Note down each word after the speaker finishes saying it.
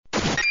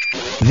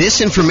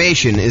This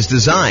information is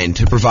designed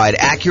to provide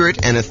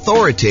accurate and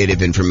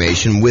authoritative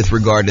information with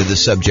regard to the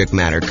subject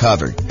matter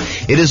covered.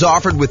 It is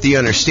offered with the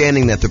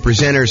understanding that the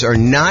presenters are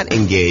not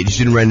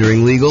engaged in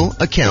rendering legal,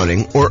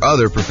 accounting, or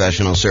other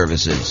professional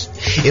services.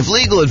 If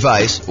legal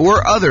advice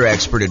or other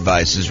expert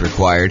advice is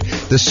required,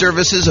 the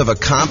services of a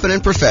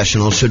competent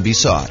professional should be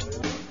sought.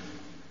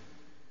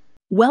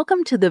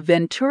 Welcome to the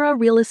Ventura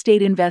Real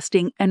Estate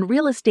Investing and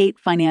Real Estate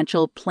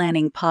Financial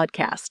Planning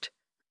Podcast.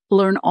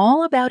 Learn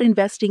all about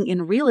investing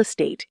in real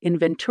estate in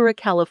Ventura,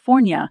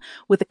 California,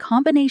 with a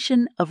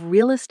combination of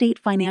real estate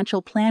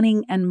financial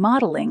planning and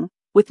modeling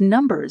with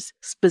numbers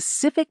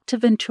specific to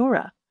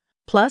Ventura,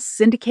 plus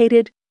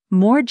syndicated,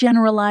 more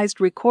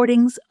generalized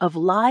recordings of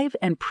live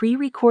and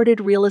pre-recorded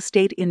real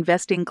estate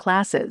investing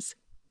classes.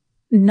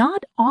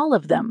 Not all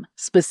of them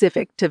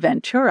specific to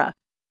Ventura.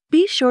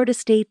 Be sure to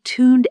stay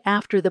tuned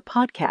after the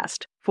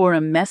podcast for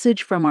a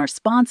message from our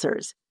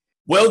sponsors.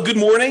 Well, good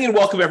morning and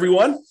welcome,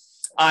 everyone.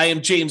 I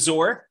am James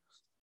Orr.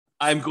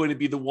 I'm going to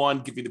be the one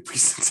giving the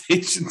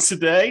presentation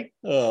today.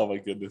 Oh, my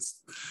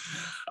goodness.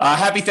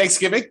 Happy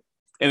Thanksgiving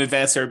in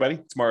advance, everybody.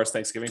 Tomorrow's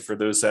Thanksgiving for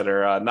those that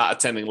are not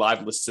attending live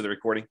and listen to the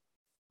recording.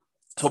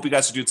 Hope you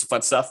guys are doing some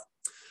fun stuff.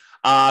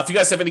 If you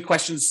guys have any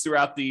questions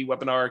throughout the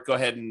webinar, go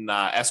ahead and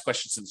ask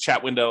questions in the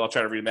chat window. I'll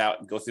try to read them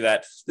out and go through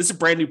that. This is a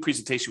brand new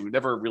presentation. We've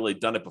never really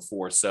done it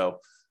before, so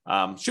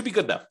should be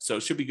good, though. So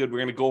it should be good. We're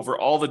going to go over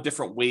all the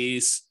different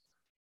ways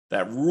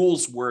that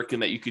rules work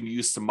and that you can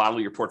use to model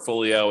your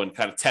portfolio and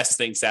kind of test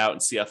things out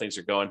and see how things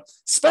are going,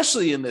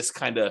 especially in this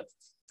kind of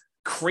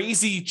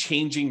crazy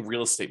changing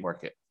real estate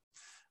market.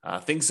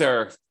 Things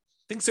are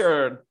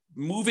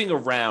moving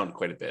around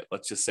quite a bit.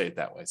 Let's just say it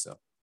that way. So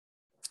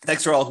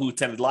thanks for all who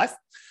attended live.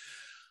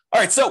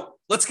 All right, so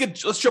let's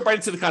jump right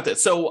into the content.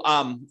 So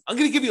I'm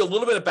going to give you a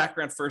little bit of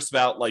background first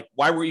about like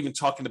why we're even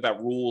talking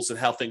about rules and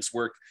how things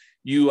work.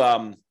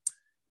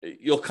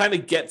 You'll kind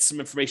of get some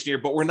information here,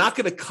 but we're not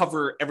going to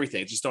cover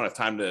everything. Just don't have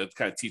time to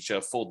kind of teach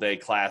a full day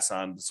class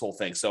on this whole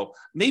thing. So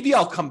maybe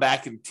I'll come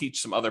back and teach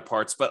some other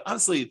parts, but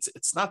honestly,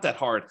 it's not that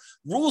hard.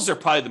 Rules are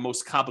probably the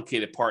most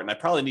complicated part, and I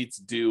probably need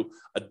to do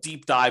a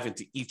deep dive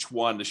into each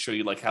one to show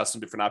you like how some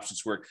different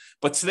options work.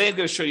 But today I'm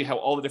going to show you how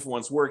all the different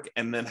ones work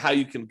and then how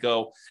you can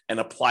go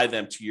and apply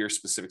them to your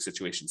specific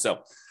situation. So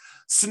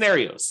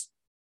scenarios.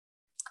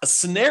 A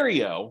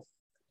scenario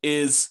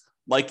is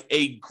like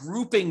a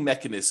grouping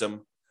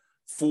mechanism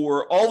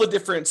for all the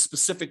different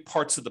specific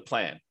parts of the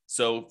plan.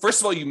 So first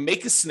of all, you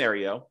make a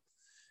scenario.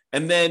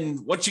 And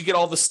then once you get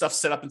all the stuff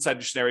set up inside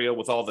your scenario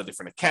with all the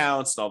different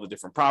accounts and all the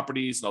different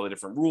properties and all the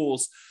different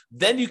rules,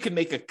 then you can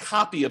make a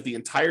copy of the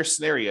entire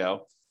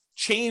scenario,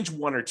 change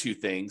one or two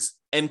things,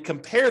 and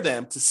compare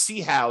them to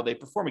see how they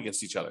perform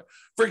against each other.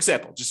 For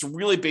example, just a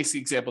really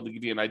basic example to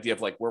give you an idea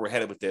of like where we're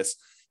headed with this.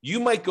 You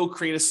might go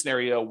create a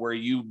scenario where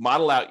you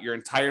model out your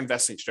entire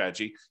investing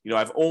strategy. You know,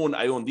 I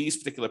own these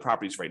particular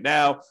properties right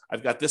now.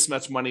 I've got this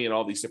much money in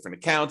all these different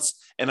accounts,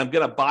 and I'm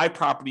going to buy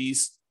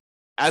properties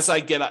as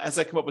I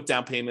come up with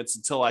down payments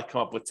until I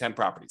come up with 10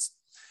 properties.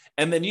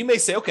 And then you may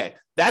say, okay,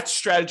 that's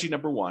strategy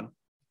number one,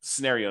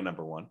 scenario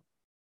number one.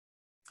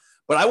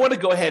 But I want to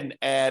go ahead and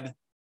add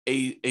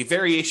a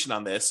variation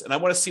on this, and I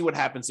want to see what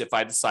happens if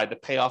I decide to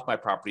pay off my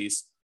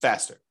properties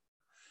faster.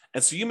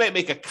 And so you might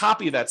make a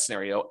copy of that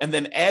scenario and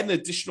then add an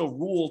additional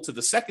rule to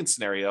the second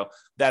scenario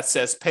that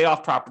says pay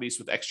off properties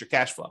with extra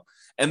cash flow.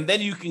 And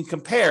then you can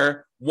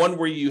compare one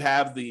where you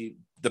have the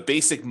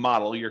basic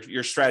model,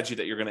 your strategy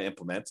that you're going to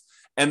implement,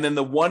 and then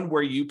the one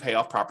where you pay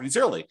off properties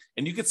early.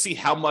 And you can see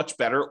how much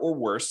better or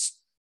worse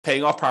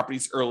paying off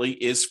properties early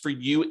is for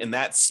you in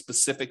that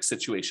specific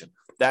situation,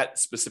 that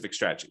specific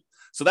strategy.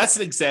 So that's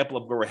an example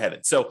of where we're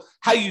headed. So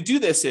how you do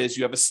this is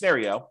you have a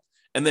scenario,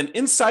 and then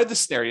inside the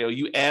scenario,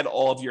 you add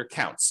all of your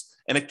accounts.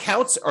 And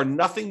accounts are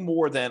nothing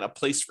more than a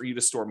place for you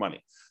to store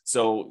money.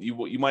 So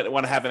you might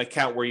want to have an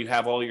account where you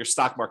have all your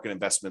stock market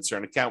investments, or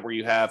an account where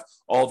you have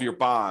all of your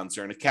bonds,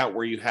 or an account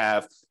where you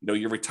have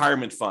your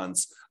retirement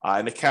funds,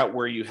 an account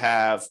where you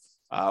have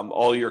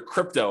all your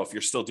crypto, if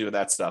you're still doing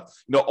that stuff.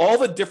 All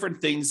the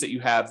different things that you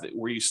have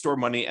where you store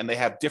money, and they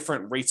have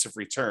different rates of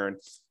return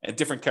and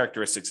different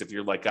characteristics. If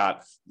you're like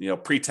got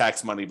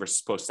pre-tax money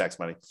versus post-tax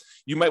money,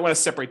 you might want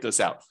to separate those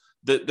out.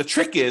 The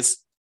trick is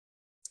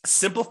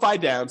simplify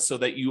down so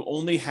that you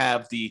only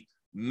have the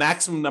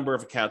maximum number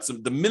of accounts,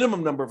 the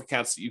minimum number of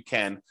accounts that you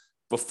can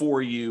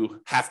before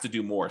you have to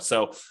do more.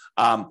 So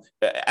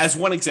as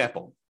one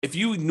example, if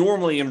you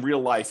normally in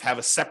real life have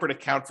a separate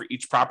account for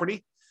each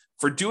property,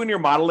 for doing your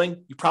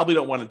modeling, you probably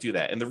don't want to do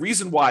that. And the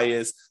reason why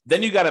is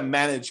then you got to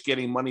manage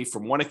getting money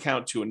from one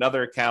account to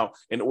another account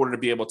in order to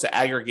be able to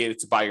aggregate it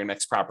to buy your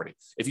next property.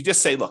 If you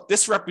just say, look,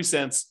 this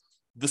represents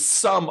the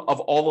sum of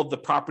all of the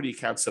property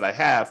accounts that I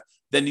have,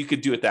 then you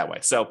could do it that way.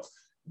 So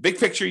big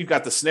picture, you've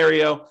got the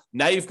scenario.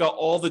 Now you've got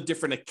all the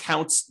different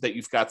accounts that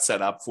you've got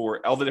set up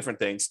for all the different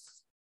things.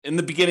 In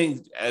the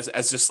beginning, as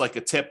just like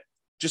a tip,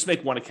 just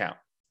make one account.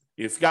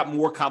 If you've got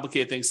more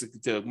complicated things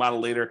to model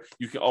later,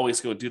 you can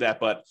always go do that.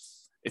 But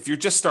if you're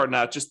just starting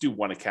out, just do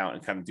one account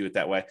and kind of do it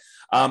that way.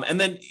 And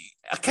then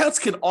accounts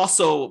can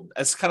also,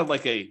 as kind of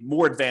like a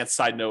more advanced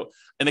side note,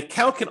 an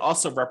account can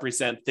also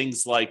represent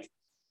things like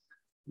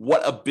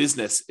what a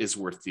business is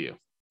worth to you.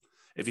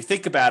 If you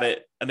think about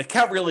it, an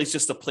account really is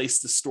just a place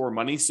to store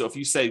money. So if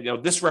you say,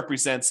 this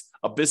represents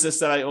a business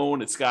that I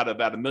own, it's got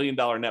about $1 million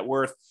net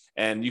worth,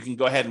 and you can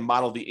go ahead and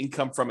model the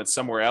income from it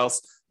somewhere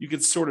else, you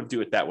could sort of do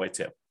it that way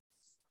too.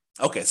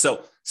 Okay,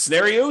 so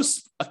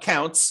scenarios,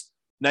 accounts,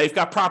 now you've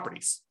got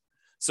properties.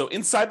 So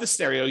inside the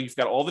scenario, you've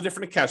got all the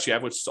different accounts you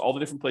have, which is all the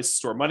different places to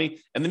store money.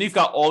 And then you've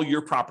got all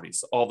your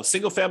properties, all the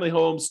single family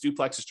homes,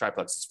 duplexes,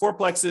 triplexes,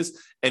 fourplexes,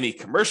 any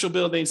commercial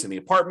buildings, any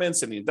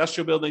apartments, any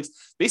industrial buildings,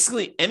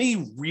 basically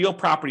any real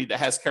property that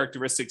has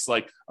characteristics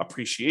like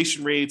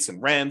appreciation rates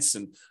and rents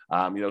and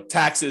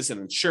taxes and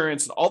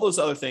insurance and all those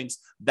other things.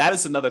 That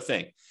is another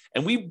thing.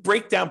 And we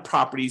break down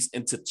properties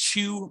into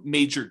two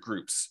major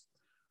groups.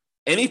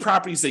 Any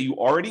properties that you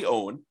already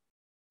own.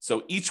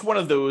 So each one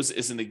of those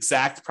is an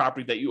exact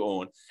property that you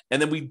own.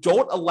 And then we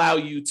don't allow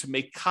you to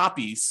make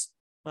copies.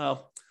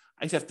 Well,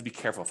 I have to be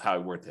careful of how I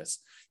word this.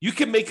 You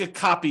can make a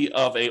copy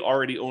of a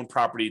already owned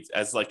property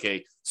as like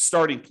a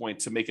starting point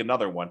to make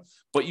another one,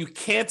 but you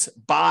can't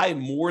buy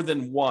more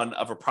than one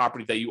of a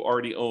property that you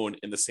already own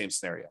in the same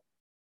scenario.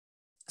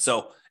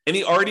 So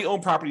any already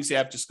owned properties you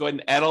have, just go ahead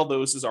and add all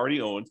those as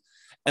already owned.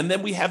 And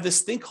then we have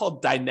this thing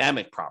called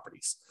dynamic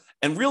properties.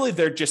 And really,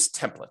 they're just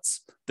templates.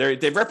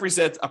 They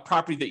represent a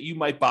property that you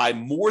might buy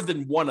more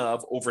than one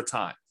of over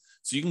time.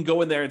 So you can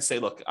go in there and say,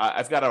 look,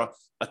 I've got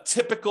a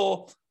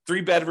typical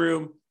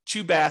 3-bedroom,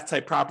 2-bath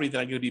type property that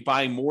I'm going to be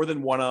buying more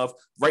than one of.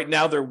 Right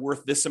now, they're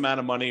worth this amount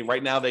of money.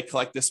 Right now, they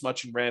collect this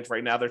much in rent.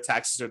 Right now, their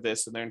taxes are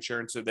this and their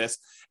insurance are this.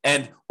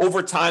 And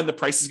over time, the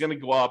price is going to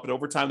go up. And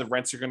over time, the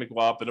rents are going to go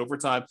up. And over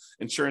time,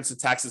 insurance and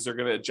taxes are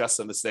going to adjust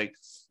on this thing.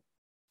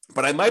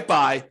 But I might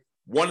buy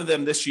one of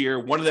them this year,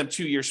 one of them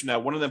 2 years from now,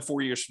 one of them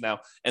 4 years from now.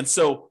 And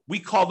so we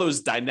call those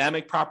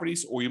dynamic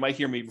properties, or you might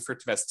hear me refer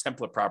to them as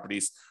template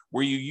properties,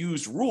 where you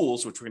use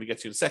rules, which we're going to get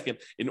to in a second,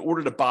 in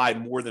order to buy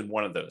more than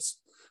one of those.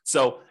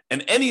 So,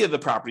 and any of the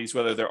properties,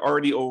 whether they're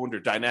already owned or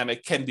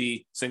dynamic, can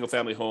be single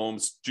family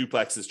homes,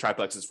 duplexes,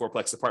 triplexes,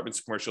 fourplexes,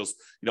 apartments, commercials,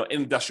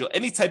 industrial,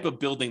 any type of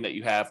building that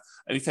you have,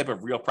 any type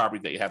of real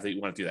property that you have that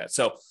you want to do that.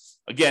 So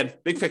again,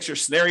 big picture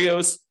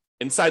scenarios,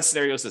 inside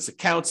scenarios as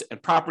accounts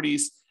and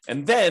properties.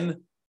 And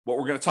then what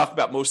we're going to talk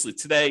about mostly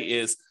today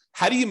is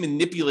how do you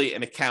manipulate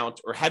an account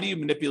or how do you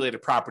manipulate a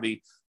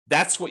property?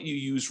 That's what you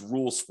use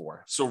rules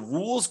for. So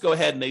rules go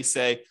ahead and they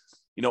say,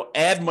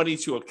 add money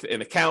to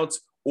an account,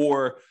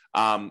 or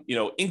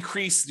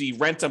increase the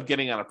rent I'm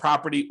getting on a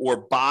property,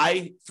 or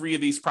buy 3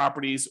 of these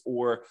properties,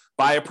 or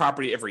buy a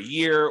property every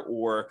year,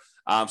 or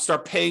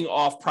start paying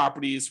off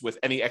properties with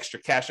any extra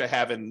cash I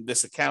have in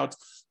this account.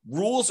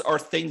 Rules are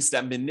things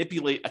that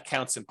manipulate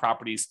accounts and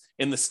properties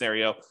in the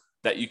scenario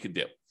that you could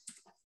do.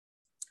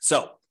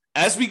 So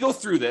as we go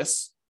through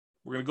this,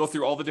 we're going to go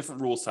through all the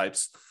different rules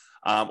types.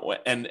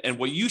 And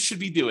what you should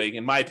be doing,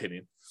 in my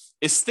opinion,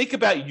 is think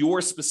about your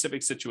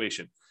specific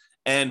situation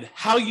and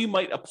how you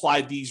might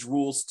apply these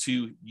rules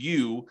to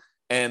you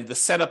and the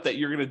setup that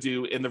you're going to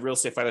do in the Real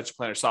Estate Financial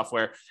Planner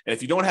software. And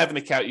if you don't have an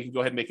account, you can go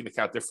ahead and make an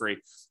account. They're free.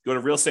 Go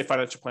to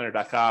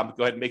realestatefinancialplanner.com,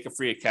 go ahead and make a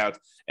free account.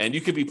 And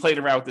you could be playing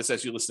around with this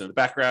as you listen in the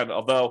background,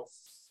 although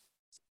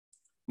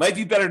might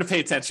be better to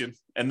pay attention,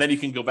 and then you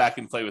can go back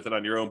and play with it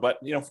on your own. But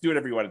do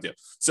whatever you want to do.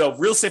 So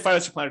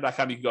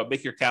realestatefinancialplanner.com, you can go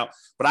make your account.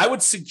 But I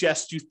would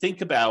suggest you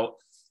think about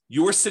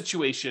your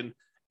situation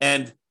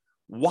and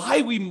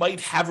why we might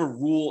have a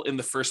rule in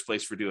the first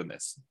place for doing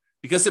this,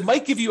 because it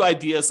might give you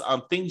ideas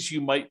on things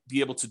you might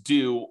be able to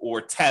do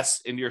or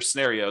test in your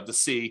scenario to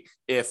see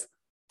if,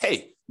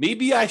 hey,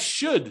 maybe I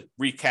should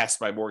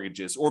recast my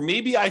mortgages, or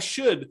maybe I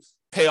should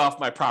pay off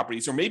my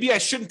properties, or maybe I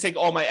shouldn't take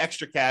all my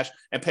extra cash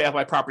and pay off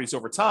my properties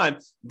over time.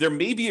 There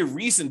may be a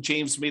reason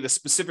James made a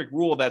specific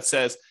rule that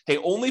says, hey,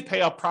 only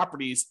pay off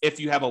properties if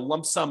you have a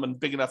lump sum and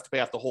big enough to pay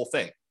off the whole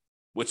thing,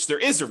 which there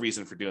is a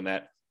reason for doing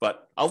that,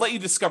 but I'll let you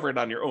discover it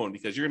on your own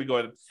because you're going to go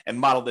ahead and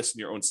model this in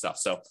your own stuff.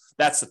 So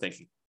that's the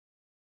thinking.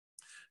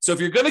 So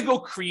if you're going to go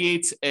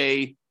create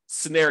a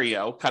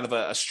scenario, kind of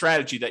a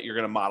strategy that you're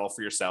going to model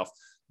for yourself,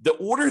 the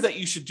order that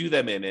you should do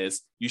them in is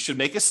you should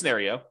make a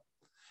scenario.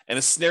 And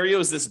a scenario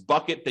is this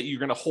bucket that you're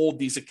going to hold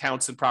these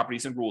accounts and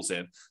properties and rules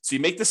in. So you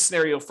make the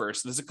scenario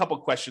first. There's a couple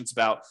of questions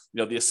about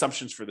the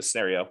assumptions for the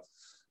scenario.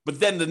 But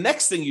then the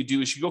next thing you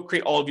do is you go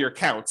create all of your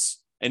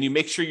accounts and you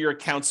make sure your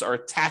accounts are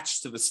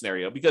attached to the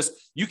scenario, because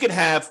you can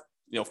have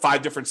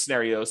 5 different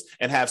scenarios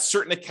and have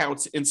certain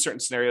accounts in certain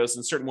scenarios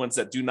and certain ones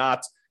that do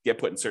not get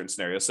put in certain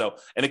scenarios. So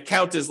an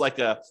account is like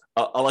a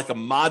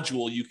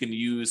module you can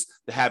use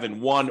to have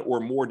in one or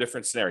more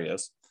different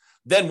scenarios.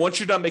 Then once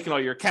you're done making all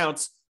your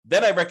accounts,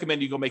 then I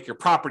recommend you go make your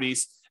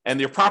properties, and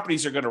your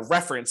properties are going to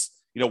reference,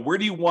 where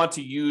do you want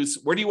to use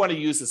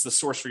as the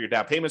source for your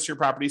down payments for your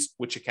properties,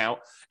 which account,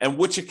 and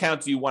which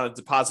account do you want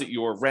to deposit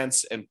your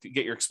rents and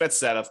get your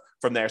expenses out of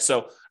from there.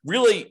 So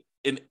really,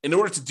 in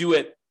order to do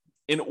it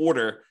in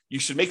order, you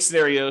should make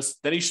scenarios,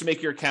 then you should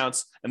make your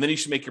accounts, and then you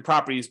should make your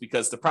properties,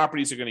 because the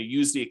properties are going to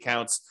use the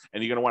accounts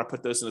and you're going to want to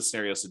put those in the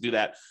scenarios to do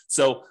that.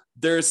 So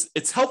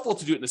it's helpful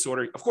to do it in this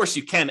order. Of course,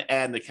 you can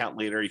add an account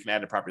later. You can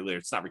add a property later.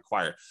 It's not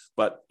required,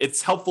 but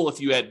it's helpful if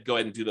you go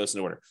ahead and do those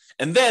in order.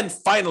 And then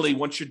finally,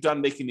 once you're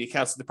done making the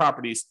accounts of the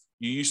properties,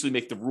 you usually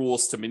make the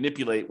rules to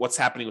manipulate what's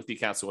happening with the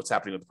accounts and what's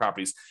happening with the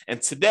properties. And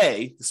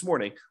today, this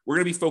morning, we're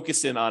going to be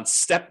focused in on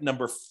step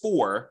number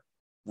 4,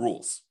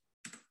 rules.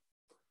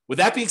 With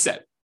that being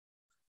said,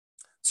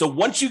 so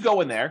once you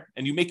go in there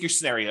and you make your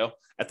scenario,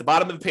 at the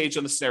bottom of the page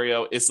on the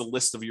scenario is the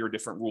list of your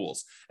different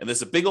rules. And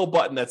there's a big old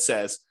button that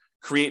says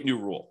create new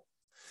rule.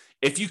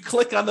 If you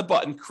click on the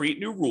button, create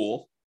new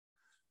rule,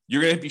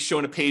 you're going to be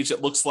shown a page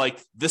that looks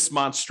like this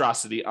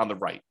monstrosity on the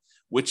right,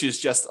 which is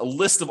just a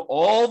list of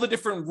all the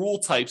different rule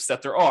types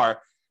that there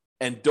are.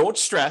 And don't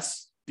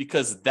stress,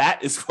 because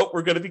that is what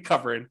we're going to be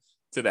covering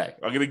today.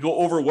 I'm going to go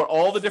over what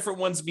all the different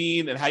ones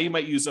mean and how you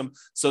might use them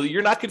so that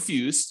you're not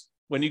confused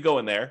when you go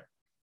in there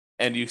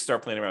and you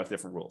start playing around with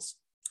different rules.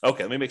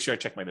 Okay, let me make sure I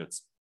check my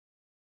notes.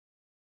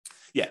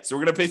 Yeah, so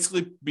we're going to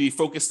basically be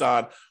focused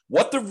on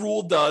what the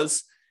rule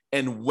does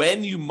and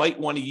when you might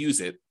want to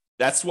use it.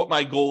 That's what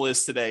my goal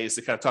is today, is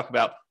to kind of talk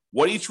about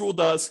what each rule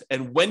does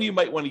and when you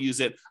might want to use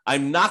it.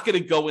 I'm not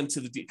going to go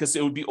into because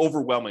it would be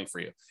overwhelming for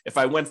you. If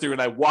I went through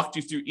and I walked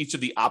you through each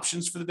of the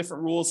options for the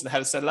different rules and how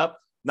to set it up,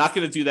 not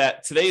going to do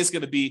that. Today is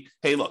going to be,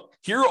 hey, look,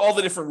 here are all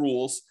the different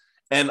rules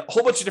and a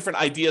whole bunch of different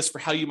ideas for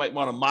how you might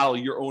want to model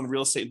your own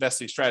real estate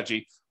investing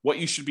strategy, what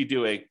you should be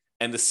doing,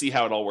 and to see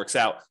how it all works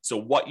out.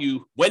 So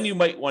when you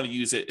might want to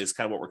use it is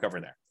kind of what we're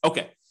covering there.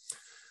 Okay.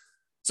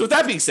 So with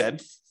that being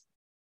said,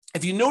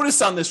 if you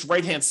notice on this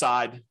right-hand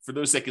side, for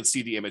those that can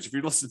see the image, if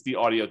you're listening to the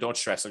audio, don't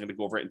stress, I'm going to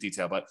go over it in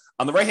detail, but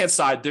on the right-hand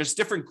side, there's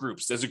different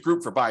groups. There's a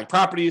group for buying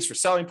properties, for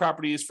selling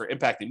properties, for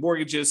impacting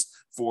mortgages,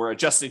 for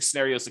adjusting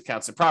scenarios,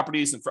 accounts, and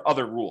properties, and for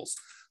other rules.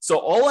 So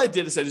all I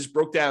did is I just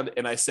broke down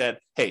and I said,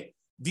 hey,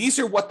 these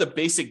are what the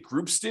basic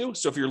groups do.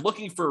 So if you're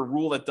looking for a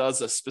rule that does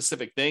a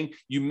specific thing,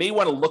 you may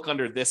want to look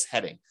under this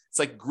heading. It's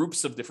like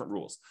groups of different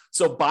rules.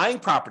 So buying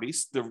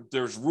properties,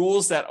 there's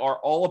rules that are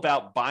all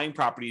about buying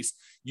properties.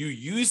 You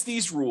use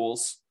these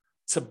rules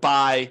to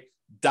buy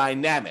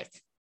dynamic.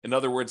 In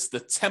other words, the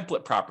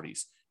template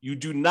properties. You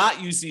do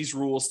not use these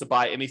rules to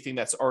buy anything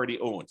that's already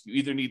owned. You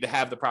either need to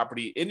have the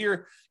property in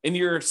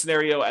your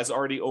scenario as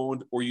already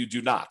owned, or you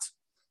do not.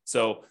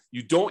 So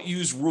you don't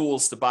use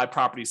rules to buy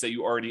properties that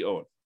you already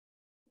own.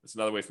 That's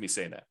another way for me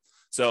saying that.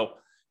 So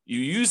you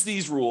use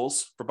these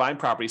rules for buying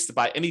properties to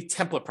buy any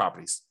template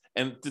properties.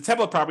 And the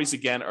template properties,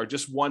 again, are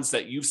just ones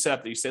that you've set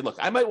up that you say, look,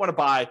 I might want to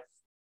buy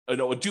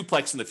a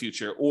duplex in the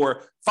future,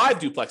 or 5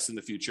 duplexes in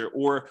the future,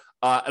 or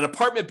an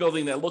apartment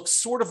building that looks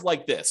sort of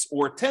like this,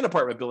 or 10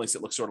 apartment buildings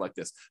that look sort of like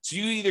this. So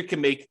you either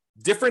can make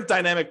different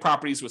dynamic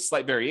properties with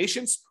slight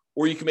variations,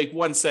 or you can make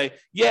one say,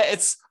 yeah,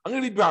 I'm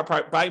going to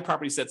be buying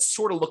properties that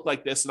sort of look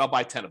like this, and I'll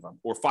buy 10 of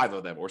them, or 5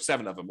 of them, or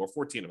 7 of them, or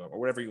 14 of them, or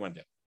whatever you want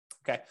to do.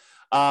 Okay.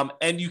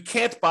 And you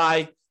can't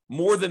buy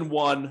more than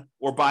one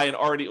or buy an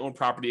already owned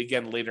property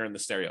again later in the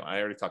scenario. I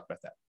already talked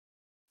about that.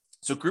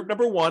 So group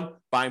number 1,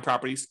 buying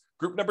properties.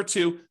 Group number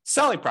 2,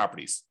 selling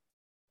properties.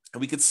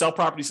 And we could sell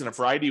properties in a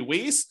variety of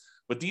ways,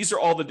 but these are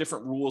all the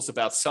different rules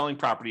about selling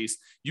properties.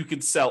 You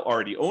can sell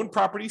already owned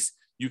properties.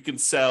 You can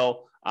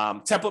sell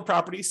template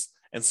properties.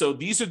 And so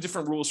these are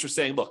different rules for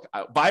saying, look,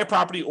 buy a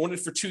property, own it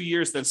for 2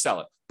 years, then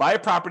sell it. Buy a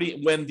property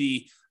when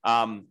the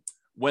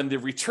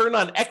return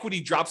on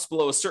equity drops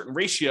below a certain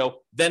ratio,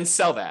 then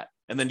sell that,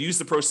 and then use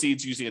the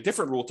proceeds using a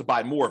different rule to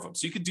buy more of them.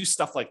 So you could do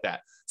stuff like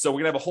that. So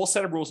we're going to have a whole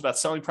set of rules about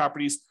selling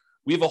properties.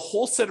 We have a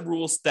whole set of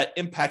rules that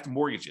impact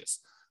mortgages,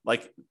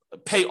 like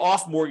pay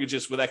off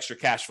mortgages with extra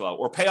cash flow,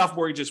 or pay off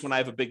mortgages when I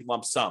have a big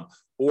lump sum,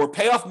 or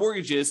pay off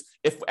mortgages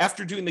if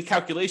after doing the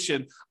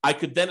calculation, I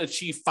could then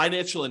achieve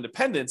financial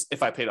independence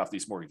if I paid off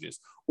these mortgages,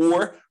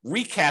 or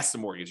recast a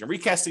mortgage. And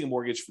recasting a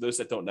mortgage, for those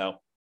that don't know,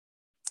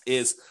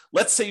 is,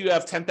 let's say you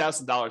have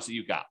 $10,000 that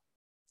you got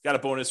a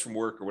bonus from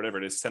work or whatever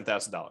it is,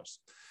 $10,000.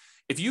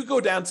 If you go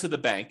down to the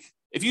bank,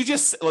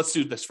 let's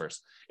do this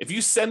first. If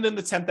you send in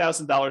the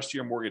 $10,000 to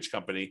your mortgage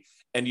company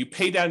and you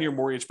pay down your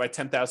mortgage by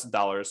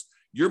 $10,000,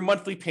 your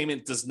monthly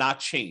payment does not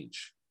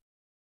change.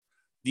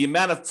 The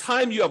amount of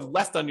time you have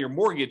left on your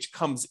mortgage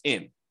comes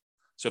in.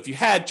 So if you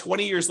had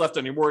 20 years left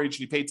on your mortgage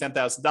and you paid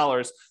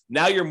 $10,000,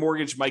 now your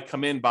mortgage might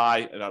come in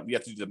by, and you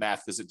have to do the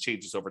math because it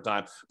changes over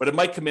time, but it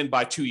might come in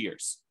by 2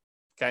 years.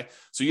 Okay.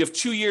 So you have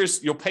 2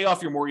 years, you'll pay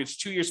off your mortgage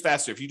 2 years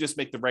faster if you just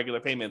make the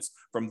regular payments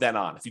from then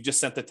on, if you just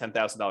sent the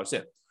 $10,000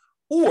 in.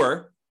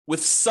 Or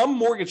with some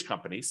mortgage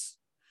companies,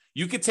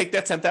 you could take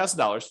that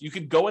 $10,000, you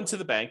could go into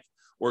the bank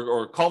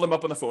or call them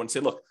up on the phone and say,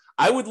 look,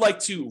 I would like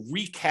to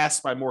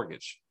recast my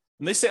mortgage.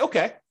 And they say,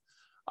 okay,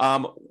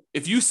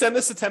 if you send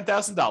us the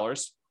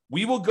 $10,000,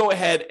 we will go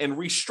ahead and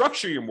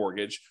restructure your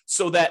mortgage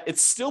so that it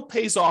still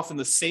pays off in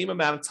the same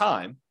amount of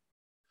time,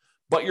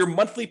 but your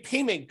monthly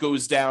payment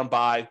goes down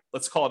by,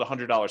 let's call it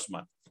 $100 a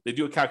month. They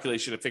do a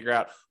calculation to figure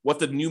out what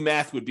the new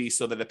math would be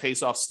so that it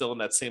pays off still in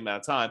that same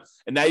amount of time.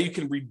 And now you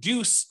can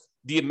reduce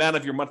the amount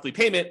of your monthly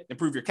payment,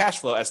 improve your cash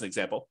flow, as an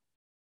example,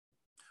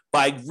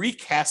 by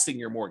recasting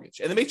your mortgage.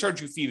 And they may charge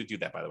you a fee to do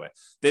that, by the way.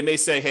 They may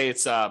say, hey,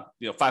 it's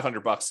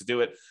 $500 to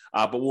do it,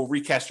 but we'll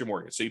recast your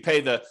mortgage. So you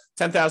pay the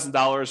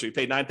 $10,000 or you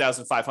pay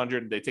 $9,500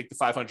 and they take the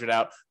 $500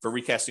 out for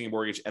recasting your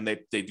mortgage, and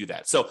they do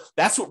that. So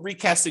that's what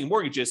recasting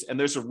mortgage is, and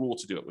there's a rule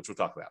to do it, which we'll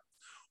talk about.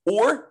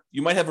 Or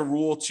you might have a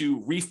rule to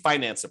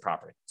refinance a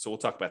property. So we'll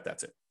talk about that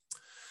too.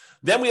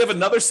 Then we have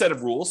another set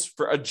of rules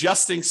for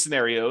adjusting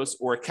scenarios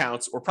or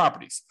accounts or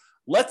properties.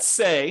 Let's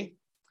say,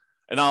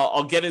 and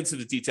I'll get into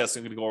the details, so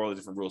I'm going to go over all the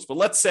different rules. But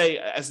let's say,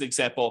 as an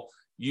example,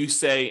 you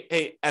say,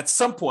 hey, at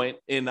some point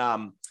in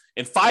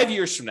 5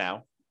 years from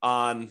now,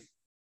 on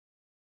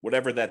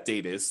whatever that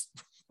date is,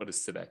 what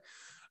is today?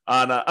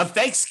 On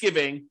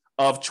Thanksgiving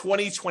of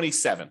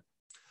 2027,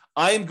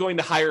 I am going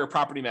to hire a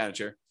property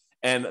manager,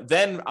 and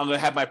then I'm going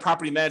to have my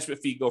property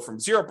management fee go from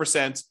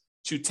 0%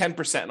 to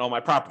 10% in all my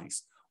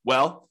properties.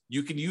 Well,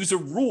 you can use a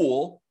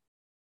rule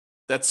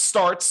that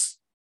starts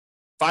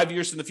 5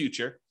 years in the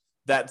future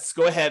that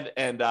go ahead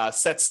and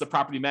sets the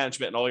property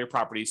management in all your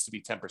properties to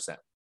be 10%.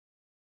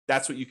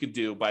 That's what you can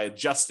do by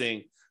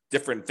adjusting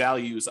different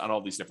values on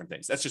all these different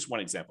things. That's just one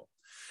example.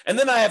 And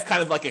then I have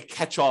kind of like a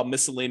catch-all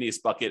miscellaneous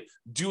bucket,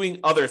 doing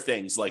other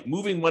things like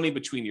moving money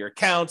between your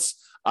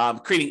accounts,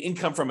 creating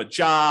income from a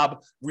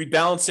job,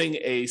 rebalancing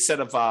a set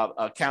of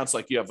accounts,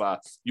 like you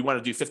want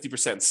to do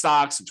 50% in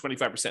stocks and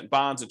 25% in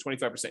bonds and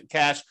 25% in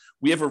cash.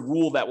 We have a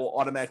rule that will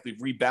automatically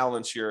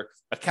rebalance your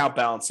account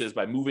balances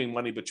by moving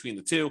money between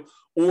the two.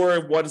 Or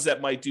what does that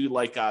might do,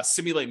 like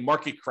simulate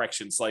market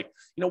corrections. Like,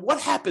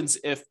 what happens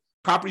if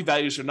property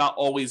values are not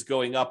always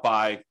going up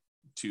by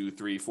 2,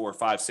 3, 4,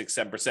 5, 6,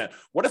 7%?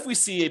 What if we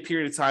see a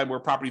period of time where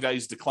property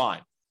values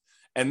decline?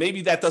 And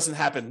maybe that doesn't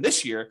happen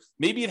this year.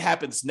 Maybe it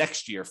happens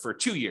next year for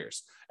 2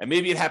 years. And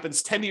maybe it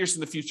happens 10 years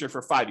in the future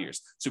for 5 years.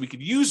 So we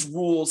could use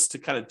rules to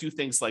kind of do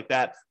things like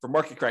that for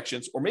market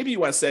corrections. Or maybe you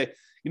want to say,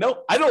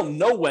 I don't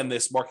know when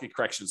this market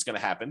correction is going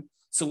to happen,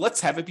 so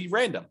let's have it be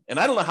random. And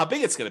I don't know how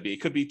big it's going to be.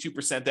 It could be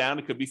 2% down.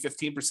 It could be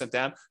 15%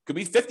 down. It could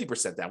be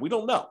 50% down. We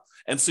don't know.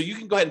 And so you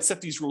can go ahead and set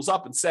these rules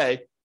up and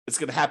say it's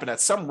going to happen at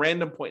some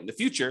random point in the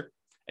future.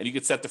 And you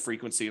could set the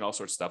frequency and all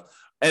sorts of stuff.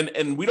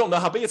 And we don't know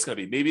how big it's going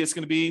to be. Maybe it's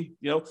going to be,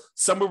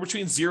 somewhere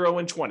between 0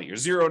 and 20 or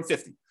 0 and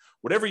 50,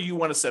 whatever you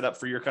want to set up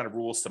for your kind of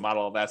rules to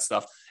model all that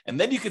stuff. And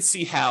then you can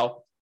see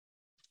how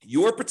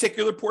your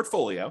particular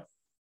portfolio,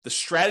 the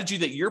strategy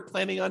that you're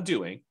planning on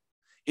doing,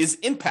 is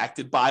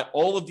impacted by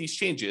all of these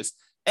changes.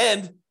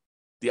 And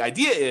the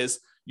idea is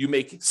you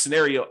make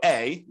scenario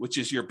A, which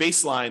is your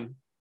baseline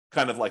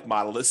kind of like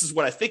model. This is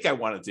what I think I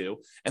want to do.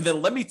 And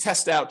then let me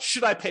test out,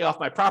 should I pay off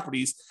my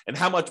properties and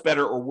how much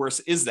better or worse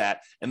is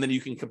that? And then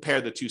you can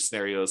compare the two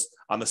scenarios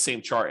on the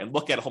same chart and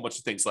look at a whole bunch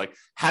of things like,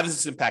 how does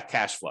this impact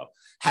cash flow?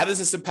 How does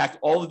this impact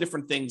all the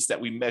different things that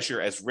we measure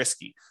as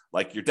risky,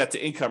 like your debt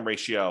to income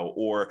ratio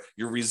or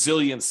your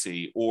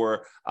resiliency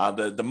or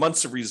the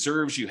months of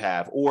reserves you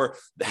have, or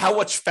how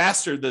much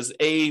faster does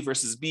A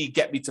versus B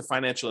get me to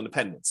financial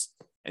independence?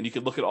 And you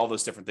can look at all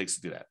those different things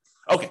to do that.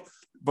 Okay.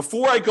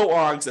 Before I go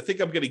on, because I think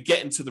I'm going to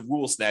get into the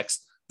rules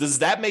next, does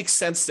that make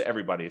sense to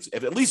everybody?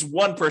 If at least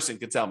one person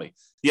can tell me,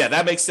 yeah,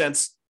 that makes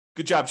sense.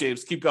 Good job,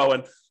 James. Keep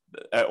going.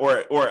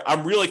 Or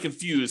I'm really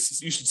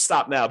confused. You should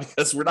stop now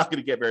because we're not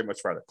going to get very much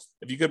farther.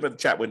 If you could put the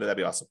chat window, that'd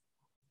be awesome.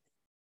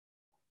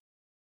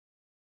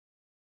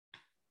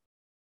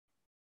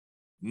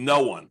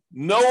 No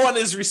one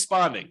is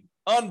responding.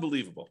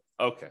 Unbelievable.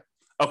 Okay,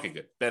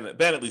 good. Ben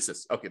at least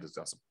is. Okay, that's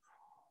awesome.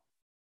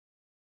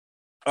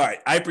 All right.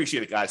 I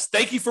appreciate it, guys.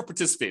 Thank you for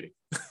participating.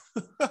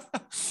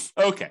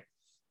 Okay.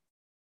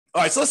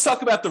 All right. So let's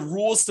talk about the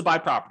rules to buy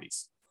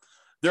properties.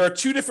 There are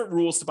two different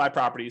rules to buy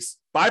properties.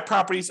 Buy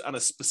properties on a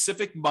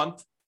specific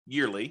month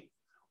yearly,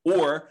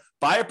 or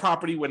buy a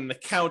property when an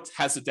account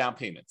has a down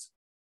payment.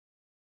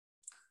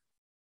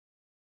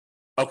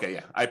 Okay.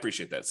 Yeah. I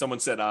appreciate that.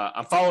 Someone said,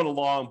 I'm following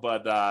along,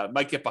 but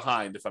might get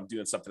behind if I'm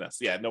doing something else.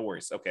 Yeah. No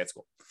worries. Okay. That's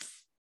cool.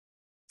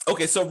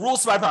 Okay, so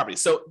rules to buy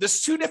properties. So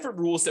there's two different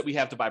rules that we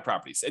have to buy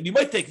properties. And you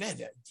might think, man,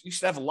 you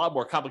should have a lot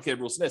more complicated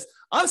rules than this.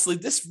 Honestly,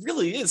 this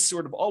really is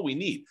sort of all we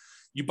need.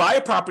 You buy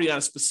a property on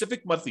a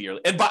specific monthly year.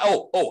 And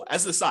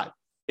as an aside,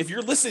 if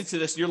you're listening to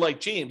this and you're like,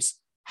 James,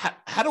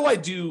 how do I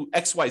do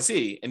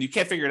XYZ? And you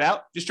can't figure it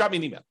out, just drop me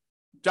an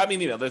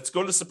email. Let's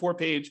go to the support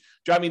page,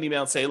 drop me an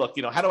email and say, look,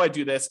 how do I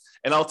do this?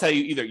 And I'll tell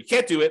you either you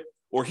can't do it,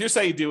 or here's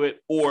how you do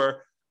it,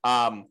 or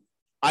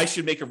I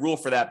should make a rule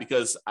for that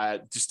because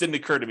it just didn't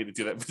occur to me to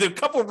do that. But a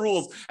couple of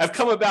rules have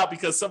come about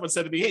because someone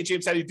said to me, hey,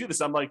 James, how do you do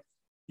this? I'm like,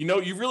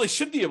 you really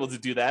should be able to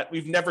do that.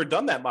 We've never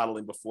done that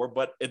modeling before,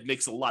 but it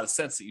makes a lot of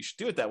sense that you should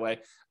do it that way.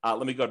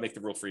 Let me go and make the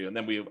rule for you. And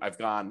then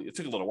it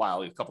took a little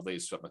while, a couple of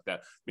days, something like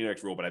that. Me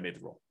make the rule, but I made the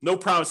rule. No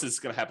promises it's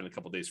going to happen in a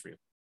couple of days for you.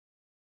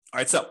 All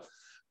right, so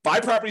buy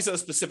properties on a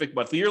specific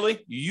month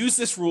yearly. You use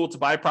this rule to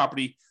buy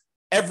property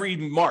every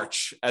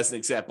March, as an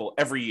example,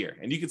 every year.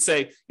 And you could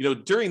say,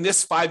 during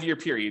this 5-year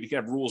period, you can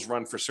have rules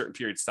run for certain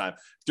periods of time.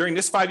 During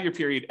this 5-year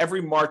period,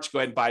 every March, go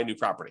ahead and buy a new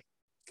property.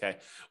 Okay.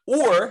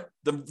 Or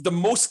the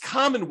most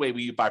common way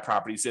we buy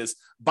properties is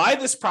buy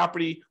this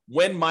property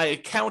when my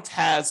account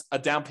has a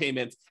down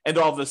payment and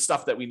all the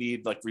stuff that we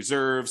need, like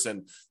reserves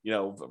and,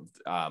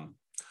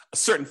 a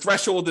certain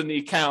threshold in the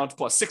account,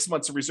 plus 6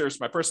 months of reserves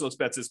for my personal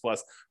expenses,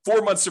 plus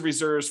 4 months of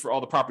reserves for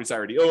all the properties I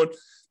already own,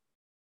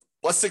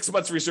 plus 6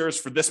 months of reserves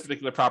for this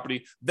particular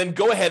property. Then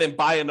go ahead and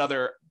buy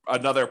another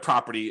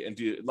property and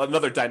do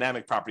another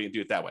dynamic property and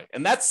do it that way.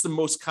 And that's the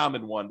most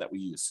common one that we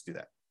use to do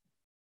that.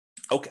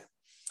 Okay.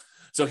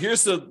 So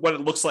here's what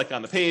it looks like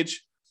on the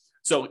page.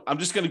 So I'm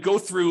just going to go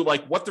through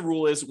like what the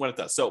rule is when it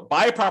does. So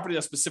buy a property in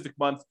a specific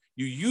month.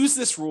 You use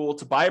this rule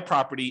to buy a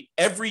property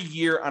every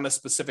year on a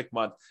specific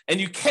month. And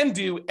you can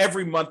do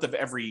every month of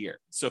every year.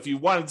 So if you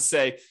wanted to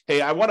say,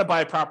 hey, I want to buy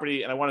a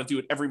property and I want to do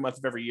it every month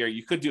of every year,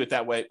 you could do it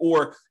that way,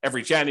 or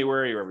every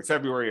January or every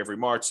February, every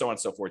March, so on and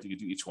so forth. You could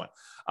do each one.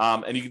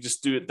 And you can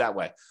just do it that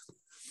way.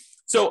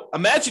 So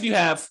imagine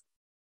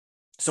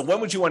so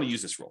when would you want to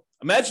use this rule?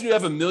 Imagine you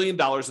have $1 million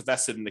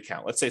invested in an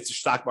account. Let's say it's a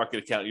stock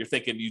market account. You're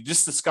thinking you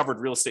just discovered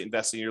real estate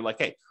investing. You're like,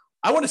 hey,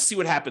 I want to see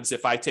what happens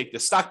if I take the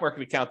stock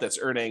market account that's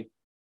earning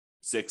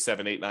 6,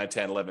 7, 8, 9,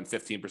 10, 11,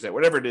 15%,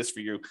 whatever it is for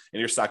you in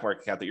your stock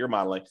market account that you're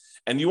modeling.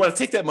 And you want to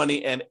take that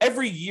money and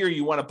every year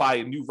you want to buy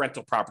a new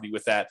rental property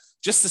with that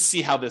just to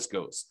see how this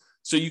goes.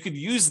 So you could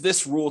use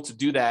this rule to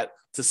do that,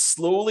 to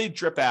slowly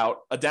drip out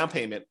a down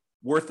payment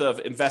worth of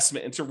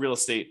investment into real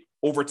estate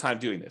over time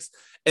doing this.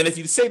 And if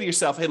you say to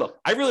yourself, hey, look,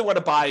 I really want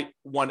to buy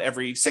one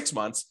every 6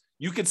 months,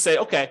 you could say,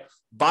 okay,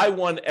 buy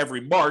one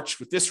every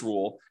March with this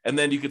rule. And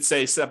then you could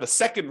say, set up a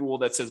second rule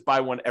that says buy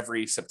one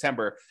every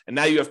September. And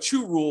now you have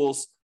 2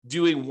 rules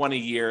doing one a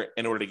year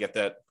in order to get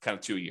that kind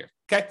of 2 a year.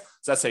 Okay.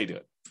 So that's how you do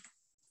it.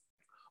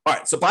 All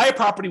right. So buy a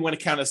property when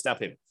account has down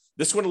payment.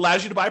 This one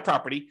allows you to buy a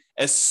property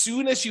as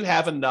soon as you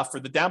have enough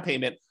for the down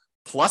payment,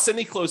 plus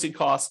any closing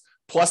costs,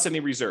 plus any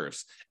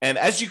reserves. And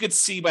as you can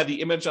see by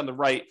the image on the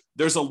right,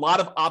 there's a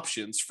lot of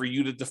options for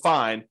you to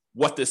define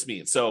what this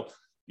means. So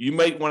you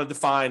might want to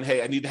define,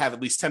 hey, I need to have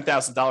at least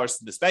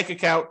 $10,000 in this bank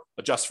account,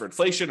 adjust for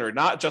inflation or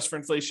not adjust for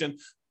inflation,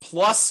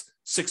 plus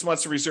 6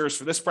 months of reserves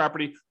for this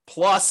property,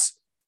 plus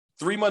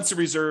 3 months of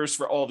reserves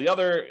for all the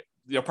other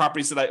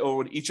properties that I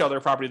own, each other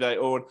property that I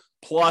own,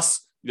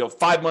 plus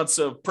 5 months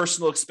of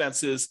personal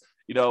expenses,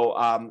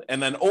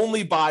 and then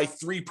only buy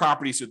 3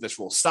 properties with this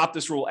rule. Stop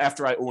this rule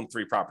after I own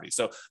 3 properties.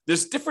 So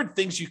there's different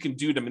things you can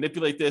do to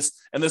manipulate this.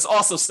 And there's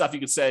also stuff you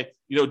could say,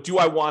 do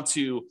I want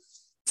to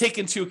take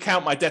into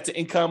account my debt to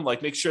income,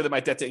 like make sure that my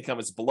debt to income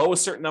is below a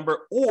certain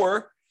number?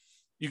 Or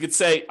you could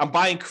say, I'm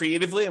buying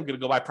creatively. I'm going to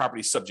go buy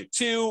properties subject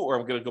to, or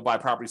I'm going to go buy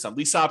properties on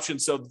lease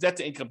options. So the debt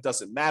to income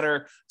doesn't matter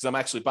because I'm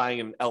actually buying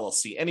an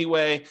LLC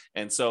anyway.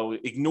 And so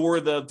ignore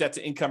the debt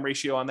to income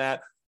ratio on that,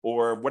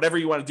 or whatever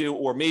you want to do.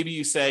 Or maybe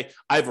you say,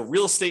 I have a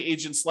real estate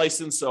agent's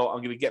license, so I'm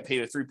going to get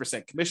paid a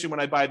 3% commission when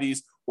I buy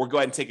these, or go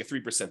ahead and take a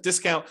 3%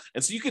 discount.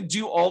 And so you could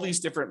do all these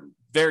different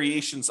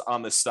variations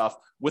on this stuff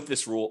with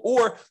this rule.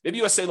 Or maybe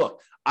you say,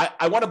 look,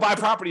 I want to buy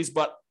properties,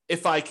 but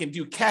if I can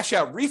do cash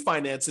out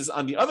refinances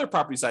on the other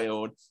properties I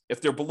own,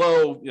 if they're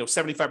below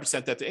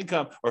 75% debt to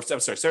income, or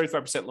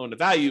 75% loan to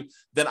value,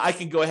 then I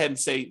can go ahead and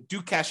say,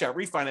 do cash out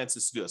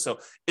refinances to do it. So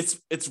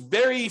it's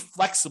very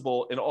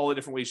flexible in all the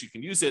different ways you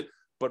can use it,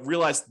 but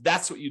realize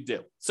that's what you do.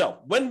 So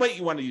when might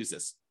you want to use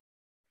this?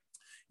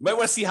 You might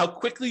want to see how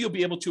quickly you'll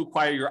be able to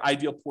acquire your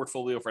ideal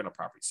portfolio of rental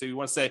property. So you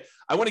want to say,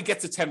 I want to get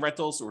to 10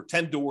 rentals or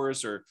 10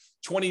 doors or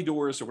 20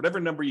 doors or whatever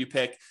number you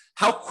pick.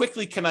 How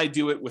quickly can I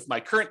do it with my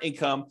current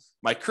income,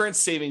 my current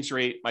savings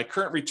rate, my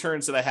current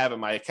returns that I have in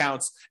my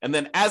accounts? And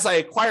then as I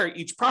acquire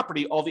each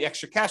property, all the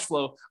extra cash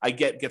flow I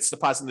get gets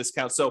deposited in this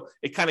account. So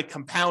it kind of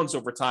compounds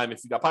over time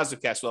if you got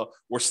positive cash flow,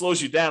 or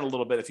slows you down a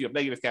little bit if you have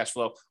negative cash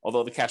flow,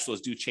 although the cash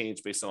flows do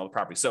change based on all the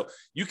property. So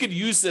you could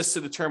use this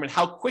to determine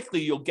how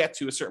quickly you'll get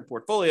to a certain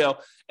portfolio.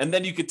 And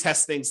then you could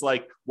test things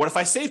like, what if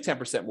I save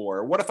 10% more?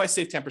 Or what if I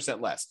save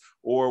 10% less?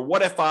 Or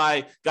what if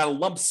I got a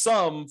lump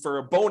sum for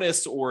a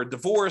bonus or a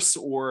divorce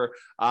or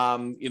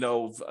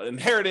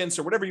inheritance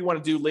or whatever you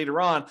want to do later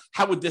on?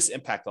 How would this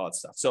impact all that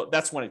stuff? So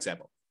that's one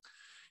example.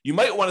 You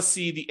might want to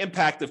see the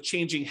impact of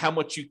changing how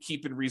much you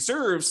keep in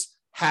reserves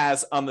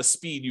has on the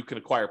speed you can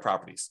acquire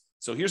properties.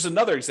 So here's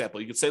another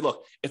example. You could say,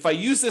 look, if I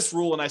use this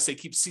rule and I say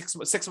keep six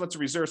months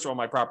of reserves for all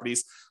my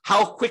properties,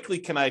 how quickly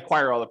can I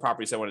acquire all the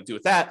properties I want to do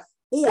with that?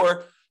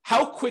 Or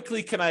how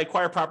quickly can I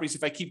acquire properties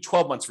if I keep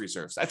 12 months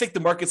reserves? I think the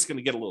market's going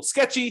to get a little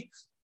sketchy.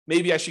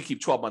 Maybe I should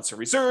keep 12 months of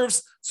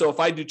reserves. So if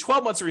I do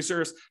 12 months of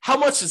reserves, how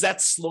much does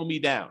that slow me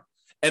down?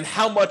 And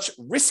how much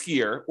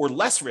riskier or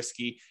less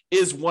risky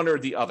is one or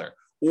the other?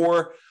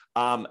 Or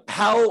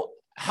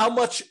how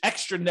much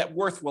extra net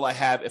worth will I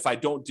have if I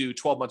don't do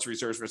 12 months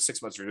reserves versus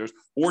 6 months reserves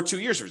or 2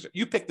 years reserves?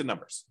 You pick the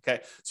numbers,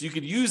 okay? So you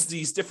could use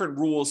these different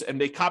rules and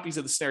make copies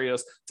of the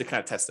scenarios to kind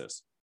of test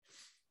those.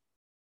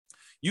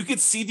 You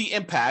could see the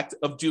impact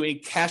of doing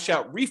cash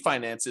out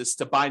refinances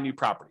to buy new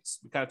properties.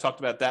 We kind of talked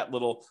about that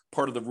little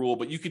part of the rule,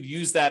 but you could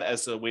use that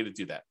as a way to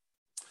do that.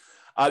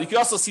 You could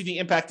also see the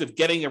impact of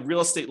getting a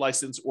real estate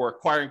license or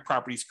acquiring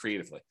properties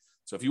creatively.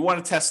 So if you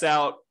want to test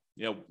out,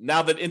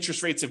 now that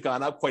interest rates have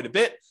gone up quite a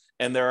bit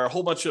and there are a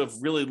whole bunch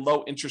of really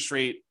low interest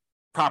rate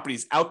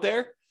properties out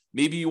there,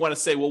 maybe you want to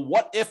say, well,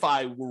 what if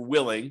I were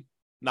willing,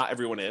 not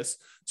everyone is,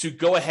 to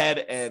go ahead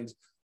and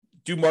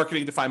do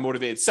marketing to find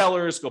motivated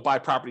sellers, go buy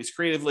properties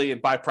creatively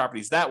and buy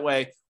properties that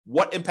way?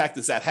 What impact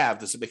does that have?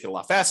 Does it make it a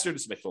lot faster?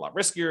 Does it make it a lot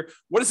riskier?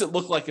 What does it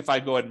look like if I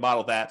go ahead and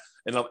model that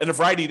in a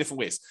variety of different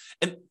ways?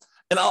 And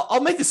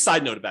I'll make a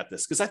side note about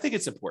this because I think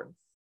it's important.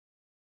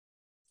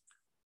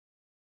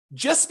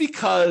 Just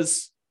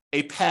because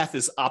a path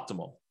is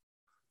optimal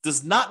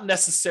does not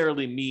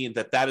necessarily mean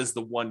that that is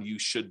the one you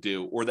should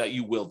do or that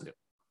you will do.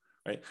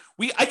 Right?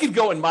 I could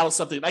go and model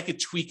something and I could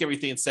tweak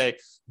everything and say,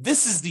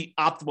 this is the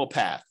optimal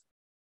path,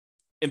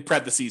 in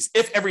parentheses,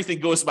 if everything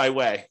goes my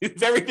way,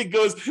 if everything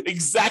goes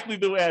exactly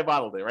the way I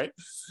modeled it, right?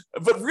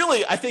 But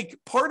really, I think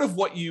part of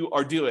what you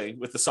are doing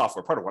with the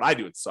software, part of what I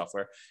do with the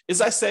software, is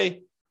I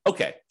say,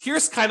 okay,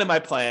 here's kind of my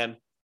plan.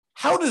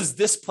 How does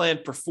this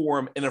plan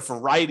perform in a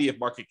variety of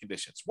market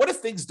conditions? What if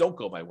things don't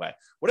go my way?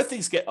 What if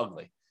things get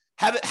ugly?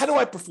 How do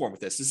I perform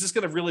with this? Is this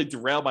going to really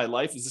derail my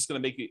life? Is this going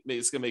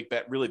to make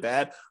that really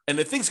bad? And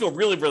if things go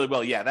really, really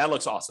well, yeah, that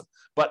looks awesome.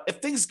 But if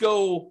things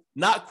go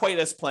not quite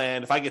as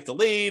planned, if I get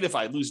delayed, if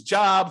I lose a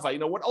job, if I,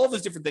 what all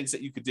those different things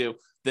that you could do,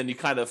 then you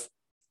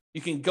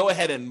can go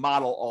ahead and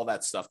model all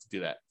that stuff to do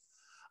that.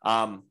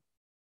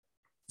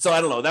 So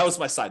I don't know. That was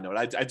my side note.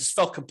 I just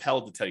felt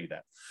compelled to tell you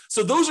that.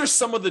 So those are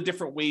some of the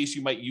different ways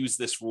you might use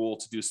this rule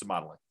to do some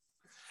modeling.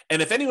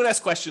 And if anyone has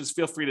questions,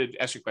 feel free to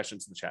ask your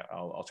questions in the chat.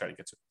 I'll try to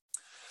get to it.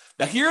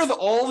 Now, here are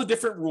all the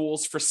different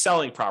rules for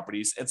selling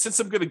properties. And since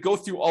I'm going to go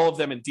through all of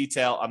them in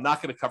detail, I'm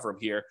not going to cover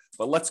them here,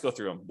 but let's go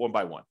through them one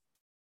by one.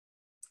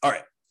 All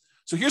right.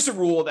 So here's a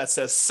rule that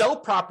says sell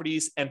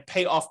properties and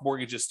pay off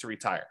mortgages to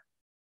retire.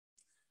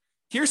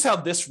 Here's how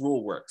this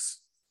rule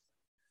works.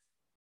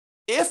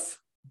 If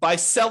by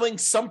selling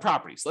some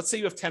properties, let's say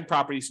you have 10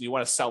 properties and you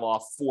want to sell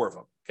off 4 of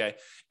them, okay?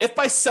 If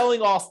by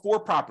selling off 4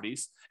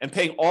 properties and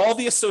paying all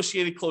the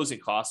associated closing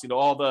costs,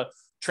 all the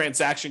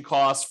transaction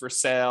costs for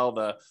sale,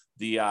 the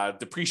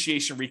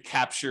depreciation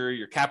recapture,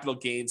 your capital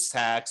gains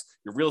tax,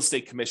 your real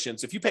estate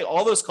commissions. If you pay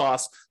all those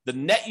costs, the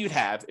net you'd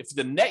have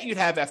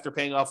after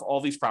paying off all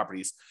these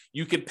properties,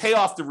 you could pay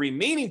off the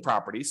remaining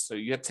properties. So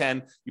you have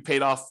 10, you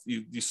paid off,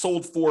 you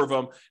sold 4 of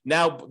them.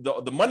 Now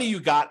the money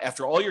you got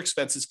after all your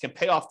expenses can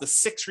pay off the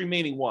 6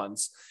 remaining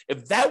ones.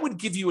 If that would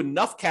give you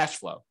enough cash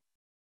flow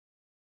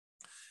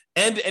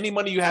and any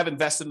money you have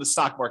invested in the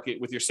stock market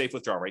with your safe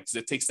withdrawal rate, because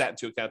it takes that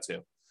into account too,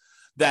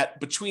 that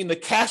between the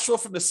cash flow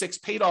from the 6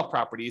 paid off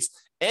properties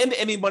and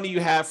any money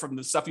you have from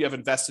the stuff you have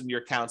invested in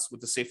your accounts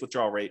with the safe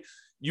withdrawal rate,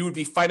 you would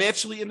be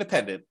financially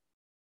independent.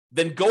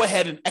 Then go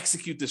ahead and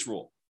execute this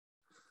rule.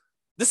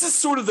 This is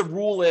sort of the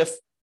rule if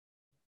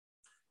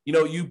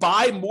you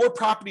buy more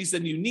properties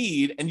than you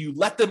need and you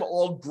let them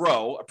all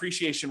grow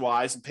appreciation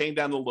wise and paying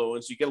down the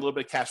loans, you get a little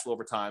bit of cash flow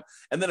over time.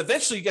 And then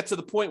eventually you get to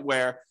the point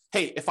where,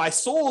 hey, if I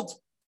sold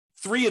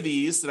 3 of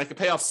these, then I could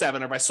pay off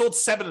 7. Or if I sold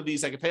 7 of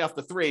these, I could pay off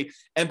the 3.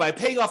 And by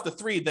paying off the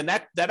 3, then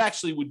that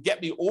actually would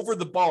get me over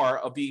the bar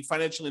of being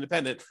financially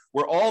independent,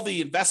 where all the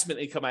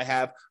investment income I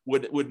have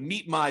would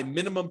meet my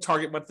minimum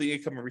target monthly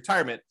income in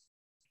retirement.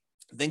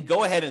 Then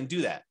go ahead and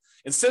do that.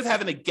 Instead of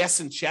having to guess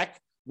and check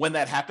when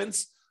that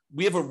happens,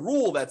 we have a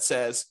rule that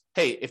says,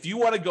 hey, if you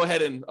want to go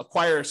ahead and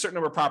acquire a certain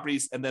number of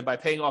properties, and then by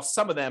paying off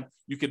some of them,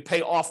 you could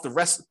pay off the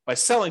rest. By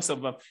selling some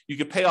of them, you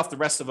could pay off the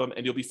rest of them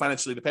and you'll be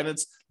financially independent.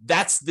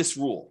 That's this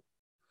rule.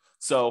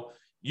 So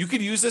you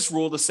could use this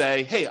rule to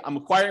say, hey, I'm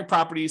acquiring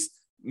properties.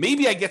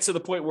 Maybe I get to the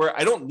point where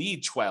I don't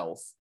need 12,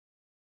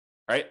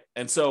 right?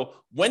 And so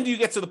when do you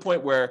get to the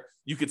point where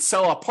you could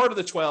sell a part of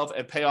the 12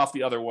 and pay off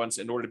the other ones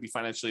in order to be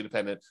financially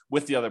independent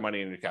with the other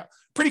money in your account?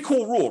 Pretty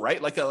cool rule,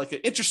 right? Like an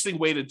interesting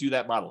way to do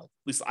that modeling.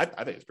 At least I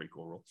think it's a pretty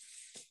cool rule.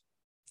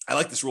 I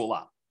like this rule a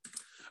lot.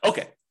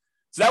 Okay,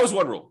 so that was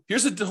one rule.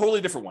 Here's a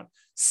totally different one.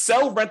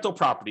 Sell rental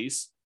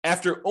properties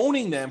after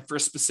owning them for a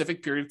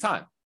specific period of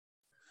time.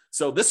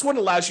 So this one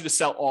allows you to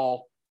sell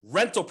all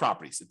rental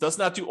properties. It does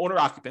not do owner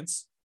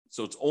occupants.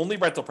 So it's only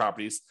rental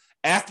properties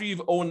after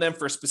you've owned them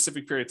for a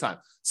specific period of time.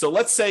 So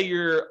let's say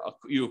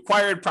you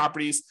acquired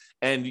properties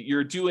and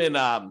you're doing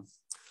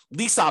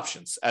lease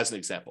options as an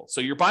example. So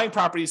you're buying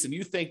properties and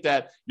you think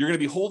that you're going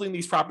to be holding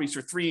these properties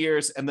for 3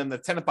 years and then the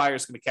tenant buyer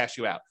is going to cash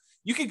you out.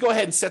 You can go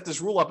ahead and set this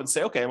rule up and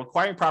say, okay, I'm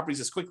acquiring properties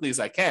as quickly as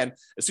I can.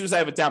 As soon as I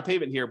have a down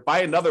payment here,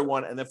 buy another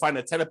one and then find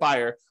a tenant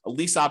buyer, a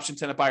lease option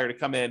tenant buyer to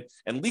come in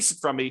and lease it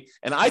from me.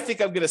 And I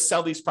think I'm going to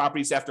sell these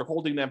properties after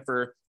holding them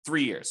for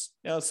 3 years.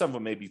 Some of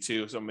them may be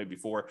 2, some may be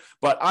 4,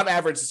 but on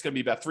average, it's going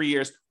to be about 3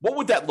 years. What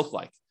would that look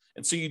like?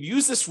 And so you'd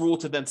use this rule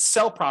to then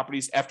sell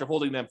properties after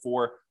holding them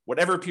for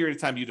whatever period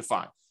of time you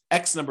define,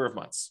 X number of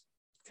months.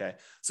 Okay.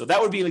 So that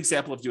would be an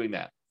example of doing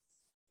that.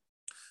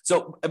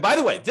 So, and by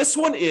the way, this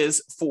one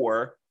is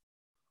for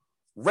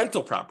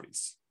rental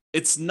properties.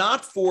 It's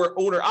not for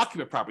owner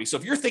occupant property. So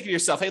if you're thinking to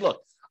yourself, hey,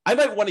 look, I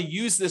might want to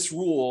use this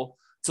rule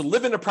to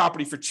live in a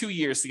property for 2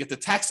 years to get the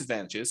tax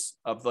advantages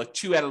of like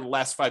 2 out of the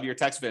last 5 year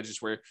tax advantages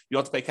where you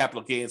don't have to pay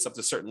capital gains up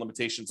to certain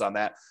limitations on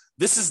that.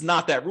 This is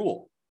not that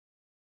rule.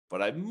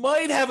 but I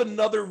might have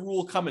another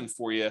rule coming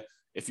for you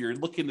if you're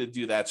looking to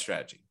do that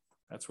strategy.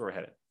 That's where we're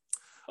headed.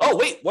 Oh,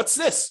 wait, what's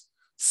this?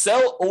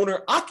 Sell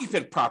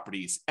owner-occupant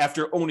properties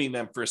after owning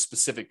them for a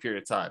specific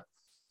period of time.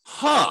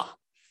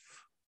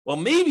 Well,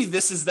 maybe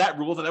this is that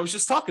rule that I was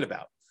just talking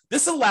about.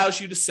 This allows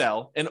you to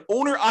sell an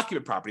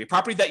owner-occupant property, a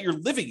property that you're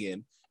living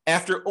in,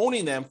 after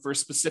owning them for a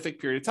specific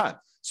period of time.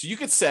 So you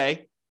could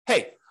say,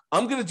 hey,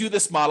 I'm going to do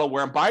this model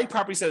where I'm buying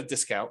properties at a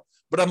discount,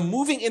 but I'm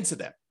moving into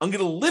them. I'm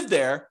going to live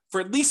there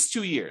for at least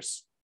 2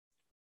 years.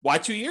 Why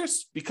 2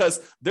 years? Because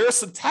there are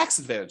some tax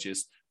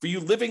advantages for you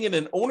living in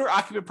an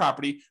owner-occupant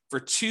property for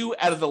 2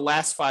 out of the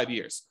last 5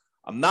 years.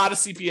 I'm not a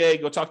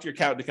CPA. Go talk to your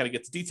accountant to kind of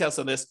get the details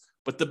on this.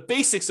 But the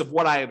basics of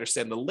what I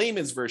understand, the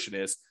layman's version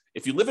is,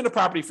 if you live in a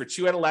property for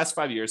 2 out of the last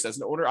 5 years as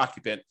an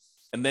owner-occupant,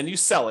 and then you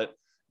sell it,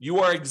 you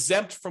are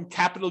exempt from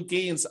capital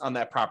gains on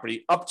that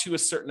property up to a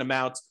certain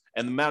amount,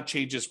 and the amount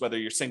changes whether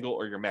you're single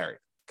or you're married.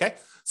 Okay,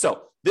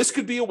 so this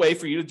could be a way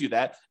for you to do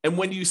that. And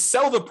when you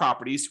sell the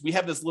properties, we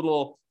have this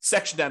little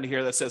section down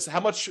here that says,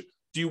 how much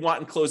do you want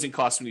in closing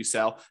costs when you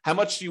sell? How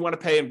much do you want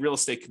to pay in real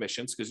estate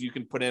commissions? Because you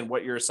can put in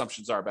what your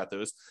assumptions are about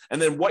those.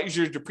 And then what is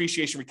your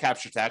depreciation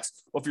recapture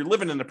tax? Well, if you're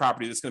living in the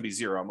property, that's going to be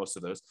zero on most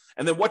of those.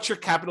 And then what's your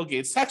capital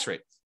gains tax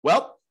rate?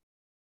 Well,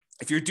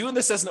 if you're doing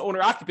this as an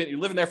owner occupant, you're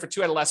living there for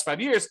 2 out of the last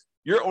 5 years,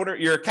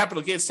 your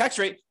capital gains tax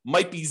rate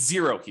might be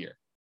zero here.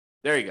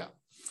 There you go.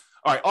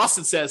 All right,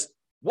 Austin says,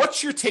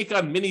 what's your take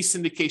on mini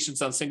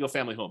syndications on single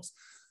family homes?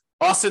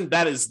 Austin,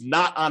 that is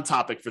not on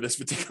topic for this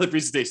particular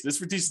presentation.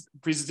 This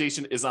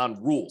presentation is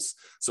on rules.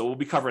 So we'll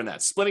be covering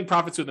that. Splitting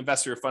profits with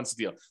investor or funds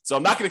deal. So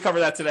I'm not going to cover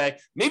that today.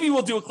 Maybe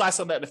we'll do a class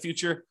on that in the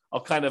future.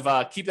 I'll kind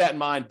of keep that in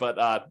mind, but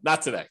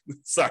not today.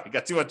 Sorry,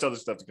 got too much other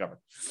stuff to cover.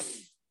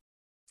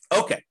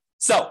 Okay,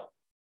 so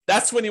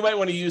that's when you might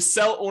want to use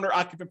sell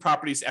owner-occupant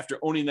properties after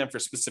owning them for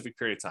a specific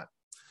period of time.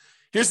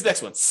 Here's the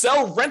next one.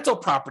 Sell rental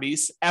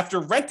properties after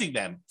renting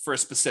them for a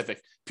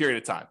specific period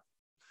of time.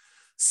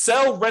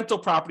 Sell rental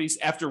properties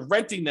after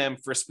renting them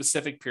for a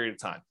specific period of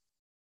time.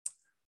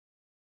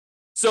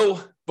 So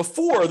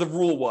before, the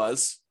rule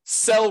was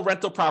sell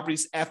rental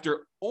properties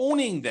after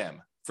owning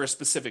them for a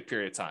specific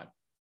period of time.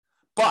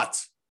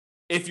 But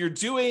if you're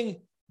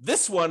doing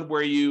this one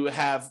where you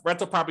have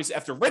rental properties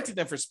after renting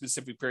them for a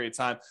specific period of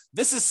time,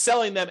 this is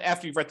selling them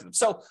after you've rented them.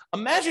 So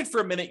imagine for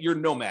a minute you're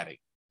nomading,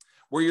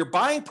 where you're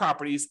buying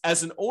properties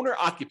as an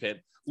owner-occupant,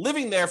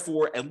 living there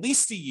for at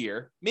least a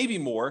year, maybe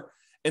more,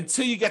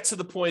 until you get to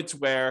the point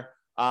where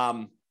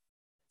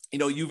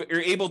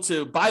you're able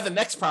to buy the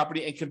next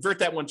property and convert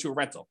that one to a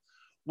rental.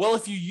 Well,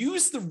 if you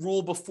use the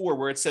rule before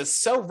where it says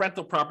sell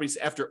rental properties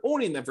after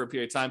owning them for a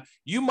period of time,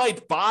 you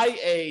might buy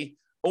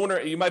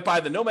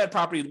the nomad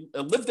property,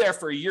 live there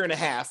for a year and a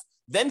half,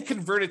 then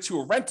convert it to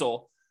a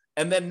rental.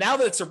 And then now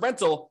that it's a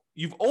rental,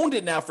 you've owned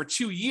it now for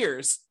 2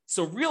 years.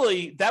 So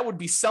really, that would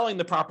be selling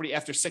the property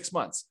after 6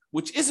 months,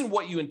 which isn't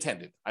what you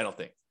intended, I don't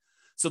think.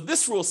 So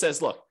this rule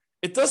says, look,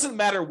 it doesn't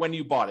matter when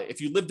you bought it.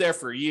 If you lived there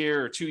for a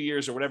year or 2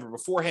 years or whatever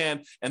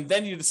beforehand, and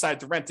then you decide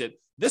to rent it,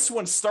 this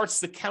one starts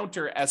the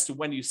counter as to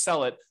when you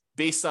sell it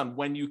based on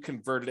when you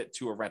converted it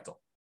to a rental.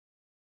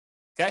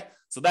 Okay,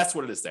 so that's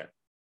what it is there.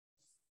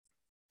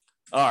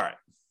 All right.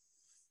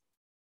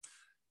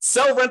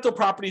 Sell rental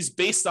properties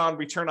based on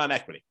return on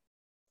equity.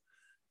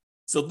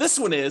 So this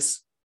one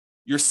is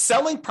you're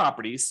selling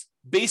properties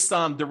based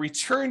on the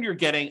return you're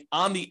getting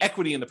on the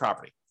equity in the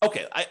property.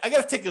 Okay, I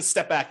got to take a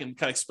step back and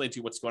kind of explain to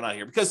you what's going on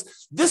here,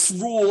 because this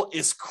rule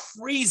is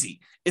crazy.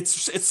 It's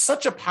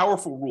such a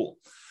powerful rule.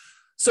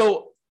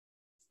 So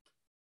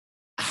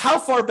how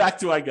far back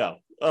do I go?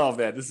 Oh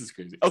man, this is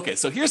crazy. Okay,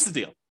 so here's the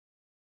deal.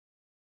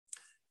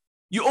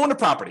 You own a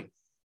property,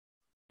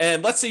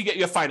 and let's say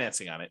you have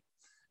financing on it,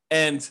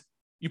 and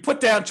you put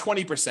down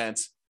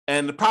 20%,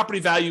 and the property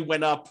value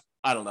went up,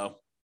 I don't know,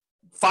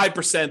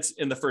 5%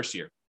 in the first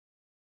year.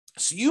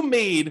 So you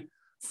made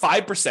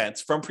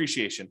 5% from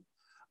appreciation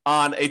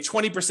on a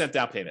 20%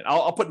 down payment.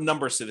 I'll put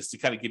numbers to this to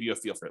kind of give you a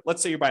feel for it.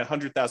 Let's say you're buying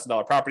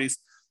 $100,000 properties.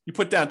 You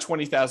put down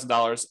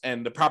 $20,000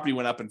 and the property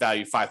went up in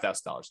value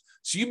 $5,000.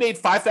 So you made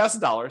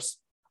 $5,000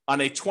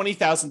 on a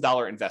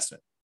 $20,000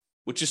 investment,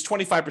 which is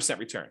 25%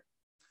 return.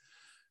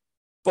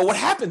 But what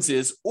happens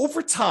is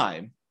over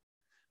time,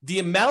 the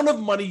amount of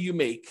money you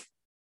make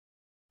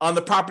on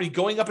the property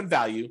going up in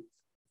value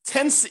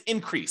tends to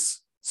increase.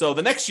 So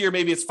the next year,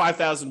 maybe it's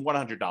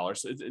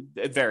 $5,100.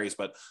 It varies,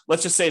 but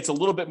let's just say it's a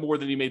little bit more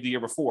than you made the year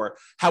before.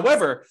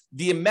 However,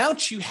 the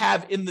amount you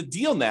have in the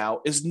deal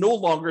now is no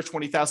longer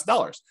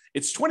 $20,000.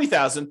 It's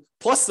 $20,000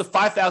 plus the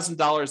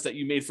 $5,000 that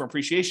you made from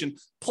appreciation,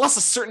 plus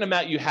a certain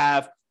amount you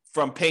have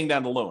from paying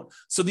down the loan.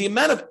 So the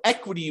amount of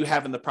equity you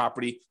have in the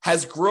property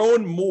has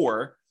grown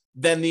more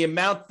than the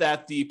amount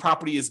that the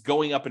property is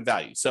going up in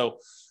value. So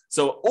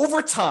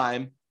over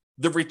time,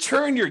 the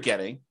return you're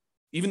getting,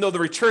 even though the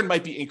return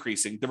might be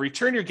increasing, the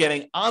return you're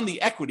getting on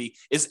the equity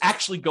is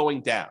actually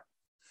going down.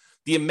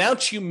 The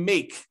amount you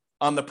make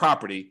on the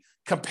property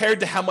compared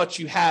to how much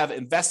you have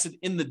invested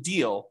in the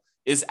deal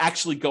is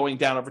actually going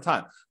down over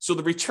time. So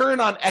the return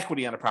on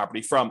equity on a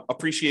property from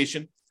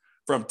appreciation,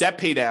 from debt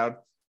pay down,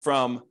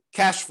 from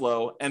cash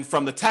flow, and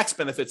from the tax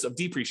benefits of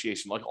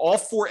depreciation. Like all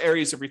four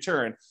areas of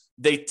return,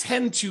 they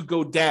tend to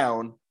go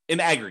down in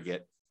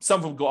aggregate. Some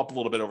of them go up a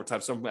little bit over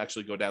time. Some of them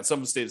actually go down. Some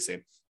of them stay the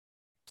same.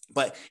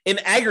 But in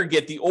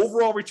aggregate, the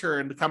overall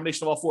return, the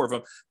combination of all four of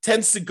them,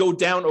 tends to go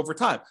down over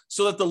time.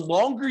 So that the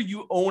longer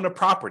you own a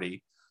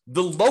property,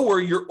 the lower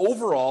your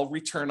overall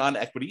return on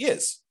equity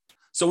is.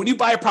 So when you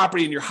buy a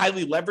property and you're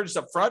highly leveraged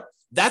up front,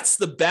 that's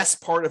the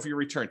best part of your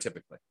return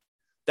typically.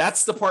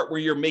 That's the part where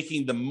you're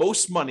making the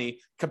most money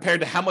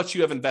compared to how much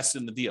you have invested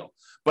in the deal.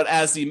 But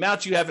as the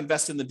amount you have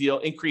invested in the deal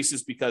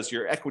increases because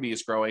your equity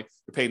is growing,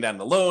 you're paying down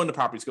the loan, the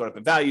property's going up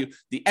in value,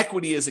 the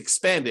equity is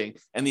expanding,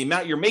 and the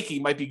amount you're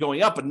making might be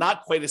going up, but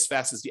not quite as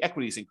fast as the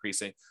equity is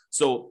increasing.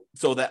 So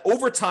that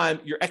over time,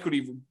 your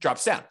equity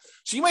drops down.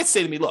 So you might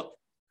say to me, look,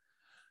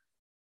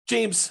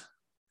 James,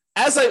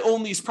 as I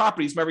own these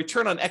properties, my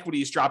return on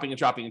equity is dropping and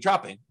dropping and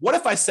dropping. What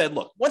if I said,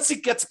 look, once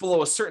it gets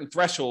below a certain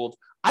threshold,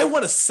 I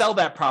want to sell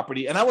that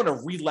property and I want to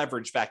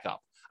re-leverage back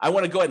up. I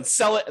want to go ahead and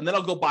sell it, and then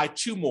I'll go buy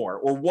two more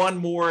or one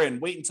more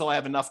and wait until I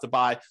have enough to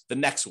buy the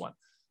next one.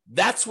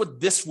 That's what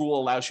this rule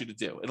allows you to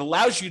do. It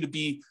allows you to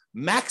be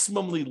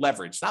maximally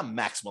leveraged, not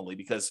maximally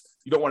because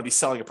you don't want to be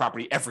selling a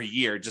property every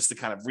year just to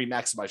kind of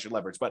re-maximize your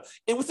leverage, but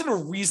within a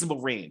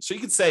reasonable range. So you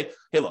could say,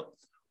 hey, look,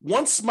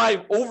 once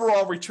my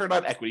overall return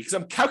on equity, because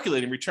I'm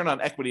calculating return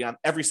on equity on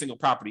every single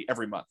property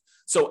every month.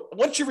 So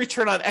once your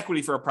return on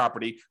equity for a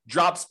property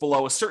drops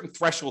below a certain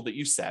threshold that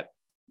you set,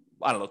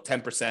 I don't know,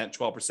 10%,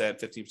 12%,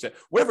 15%,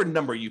 whatever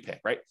number you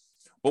pick, right?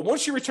 But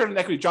once your return on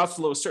equity drops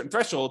below a certain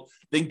threshold,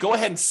 then go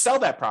ahead and sell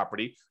that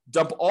property,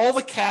 dump all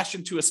the cash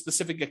into a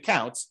specific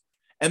account,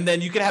 and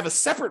then you can have a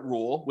separate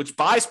rule which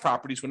buys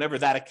properties whenever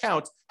that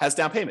account has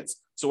down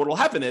payments. So what will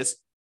happen is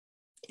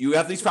you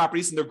have these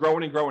properties and they're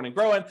growing and growing and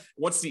growing.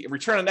 Once the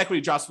return on equity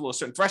drops below a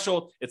certain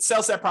threshold, it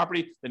sells that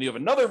property. Then you have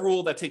another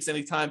rule that takes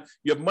any time.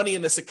 You have money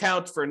in this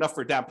account for enough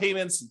for down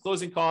payments and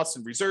closing costs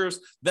and reserves.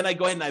 Then I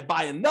go ahead and I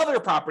buy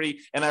another property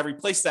and I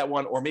replace that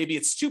one. Or maybe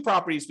it's two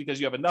properties because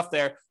you have enough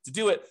there to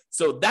do it.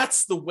 So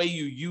that's the way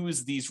you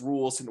use these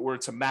rules in order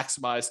to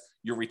maximize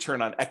your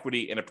return on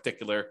equity in a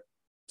particular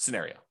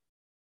scenario.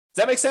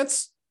 Does that make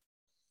sense?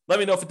 Let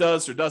me know if it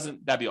does or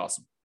doesn't. That'd be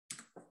awesome.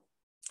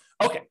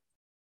 Okay.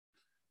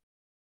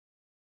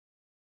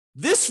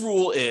 This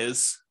rule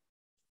is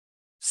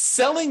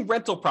selling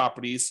rental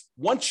properties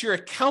once your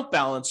account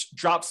balance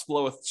drops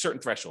below a certain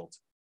threshold.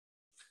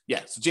 Yeah,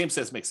 so James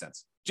says makes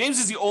sense. James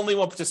is the only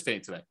one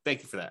participating today.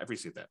 Thank you for that. I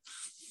appreciate that.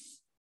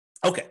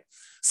 Okay,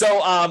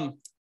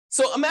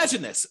 so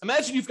imagine this.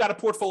 Imagine you've got a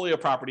portfolio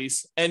of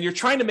properties and you're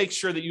trying to make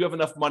sure that you have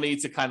enough money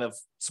to kind of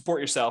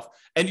support yourself,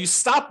 and you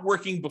stop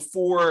working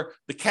before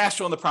the cash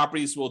flow on the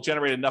properties will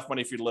generate enough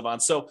money for you to live on.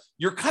 So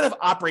you're kind of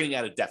operating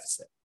at a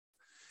deficit.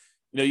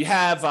 You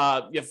have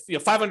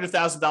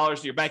 $500,000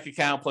 in your bank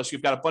account, plus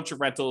you've got a bunch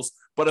of rentals,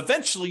 but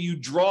eventually you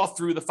draw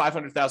through the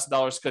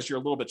 $500,000 because you're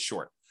a little bit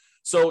short.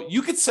 So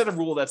you could set a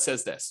rule that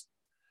says this: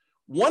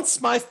 once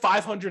my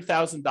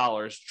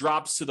 $500,000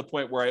 drops to the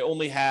point where I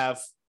only have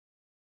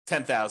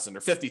 $10,000 or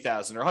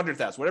 $50,000 or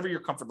 $100,000, whatever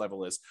your comfort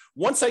level is,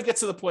 once I get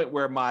to the point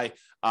where my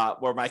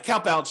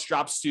account balance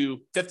drops to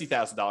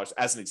 $50,000,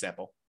 as an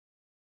example,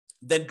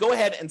 then go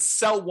ahead and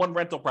sell one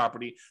rental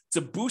property to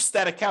boost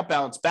that account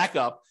balance back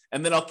up.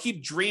 And then I'll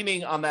keep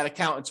draining on that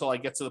account until I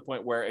get to the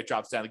point where it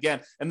drops down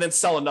again, and then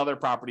sell another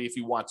property if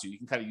you want to. You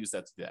can kind of use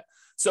that to do that.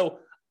 So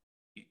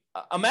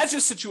imagine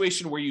a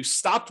situation where you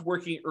stopped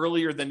working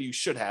earlier than you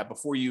should have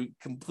before you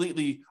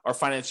completely are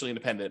financially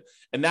independent.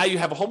 And now you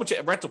have a whole bunch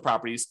of rental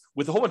properties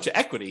with a whole bunch of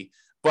equity,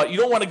 but you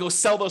don't want to go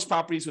sell those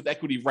properties with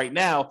equity right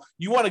now.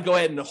 You want to go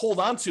ahead and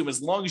hold on to them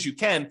as long as you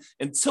can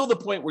until the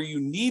point where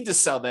you need to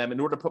sell them in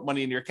order to put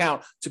money in your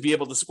account to be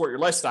able to support your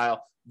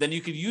lifestyle. Then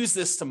you could use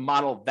this to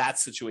model that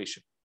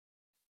situation.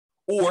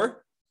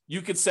 Or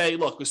you could say,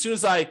 look, as soon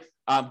as I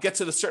get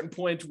to the certain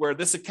point where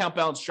this account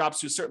balance drops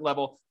to a certain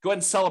level, go ahead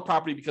and sell a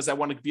property because I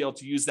want to be able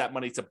to use that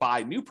money to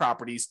buy new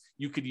properties.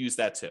 You could use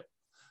that too.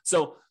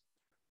 So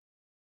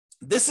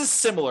this is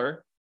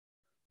similar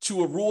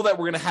to a rule that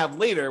we're going to have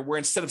later, where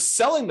instead of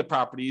selling the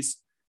properties,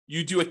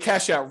 you do a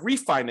cash out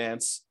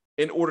refinance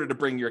in order to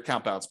bring your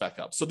account balance back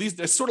up. So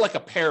they're sort of like a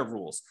pair of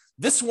rules.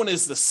 This one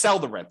is the sell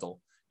the rental.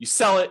 You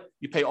sell it,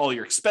 you pay all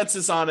your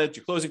expenses on it,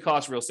 your closing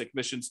costs, real estate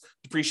commissions,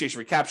 depreciation,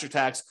 recapture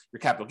tax, your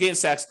capital gains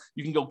tax.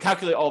 You can go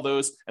calculate all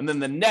those, and then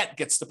the net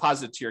gets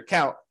deposited to your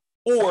account.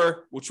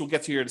 Or, which we'll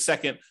get to here in a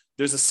second,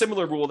 there's a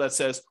similar rule that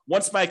says,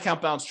 once my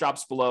account balance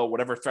drops below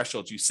whatever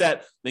threshold you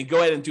set, then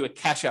go ahead and do a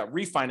cash out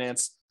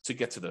refinance to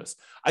get to those.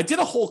 I did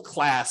a whole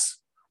class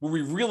where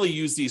we really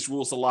use these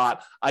rules a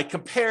lot. I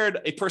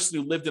compared a person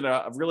who lived in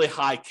a really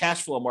high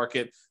cash flow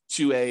market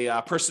to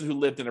a person who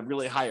lived in a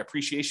really high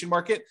appreciation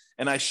market.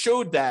 And I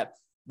showed that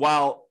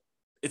while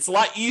it's a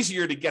lot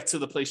easier to get to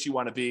the place you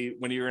want to be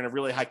when you're in a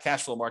really high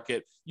cash flow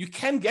market, you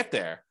can get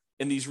there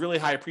in these really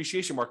high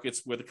appreciation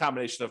markets with a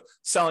combination of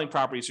selling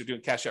properties or doing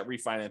cash out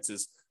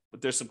refinances.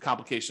 But there's some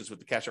complications with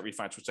the cash out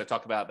refinance, which I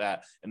talk about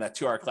that in that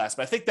 2-hour class.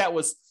 But I think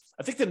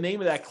the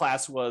name of that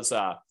class was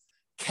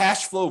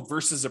cash flow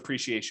versus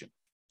appreciation.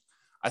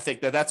 I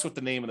think that's what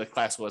the name of the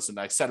class was. And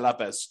I set it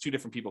up as two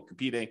different people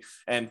competing,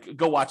 and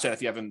go watch that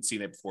if you haven't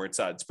seen it before.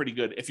 It's pretty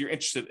good if you're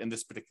interested in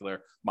this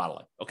particular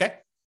modeling. Okay.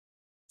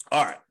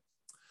 All right.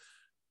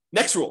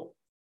 Next rule: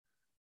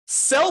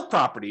 sell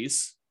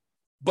properties,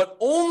 but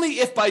only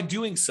if by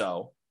doing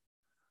so,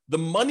 the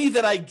money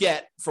that I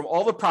get from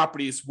all the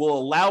properties will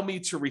allow me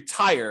to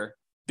retire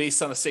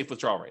based on a safe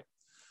withdrawal rate.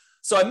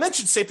 So I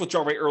mentioned safe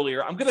withdrawal rate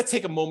earlier. I'm going to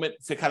take a moment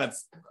to kind of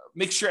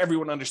make sure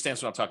everyone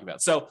understands what I'm talking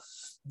about. So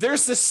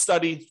there's this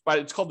study,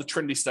 it's called the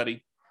Trinity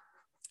study.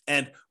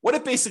 And what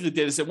it basically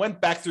did is it went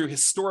back through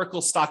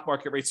historical stock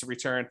market rates of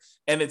return.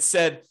 And it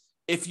said,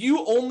 if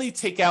you only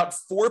take out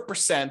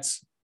 4%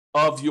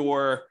 of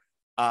your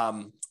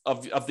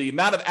of the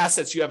amount of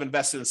assets you have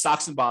invested in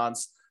stocks and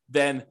bonds,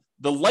 then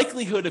the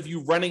likelihood of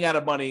you running out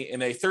of money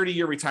in a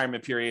 30-year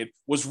retirement period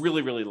was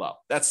really, really low.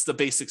 That's the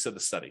basics of the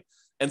study.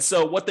 And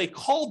so what they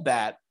called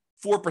that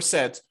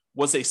 4%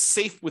 was a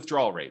safe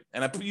withdrawal rate.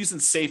 And I'm using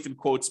safe in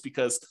quotes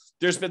because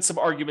there's been some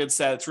arguments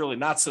that it's really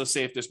not so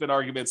safe. There's been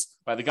arguments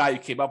by the guy who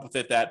came up with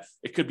it that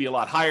it could be a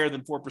lot higher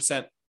than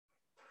 4%.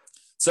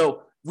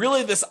 So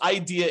really this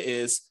idea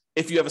is,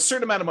 if you have a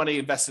certain amount of money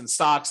invested in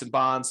stocks and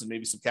bonds and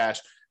maybe some cash,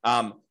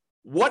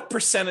 what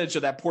percentage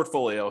of that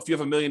portfolio, if you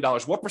have $1 million,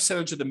 what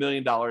percentage of the $1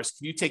 million can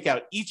you take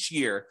out each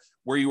year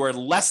where you are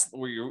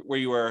where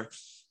you are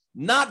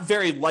not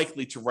very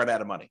likely to run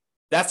out of money?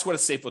 That's what a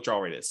safe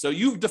withdrawal rate is. So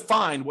you've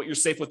defined what your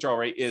safe withdrawal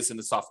rate is in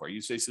the software.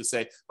 You basically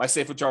say, my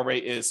safe withdrawal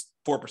rate is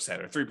 4%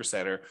 or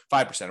 3% or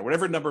 5% or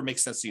whatever number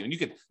makes sense to you. And you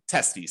can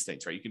test these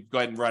things, right? You can go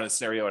ahead and run a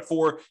scenario at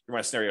 4, you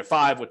run a scenario at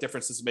 5. What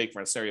difference does it make?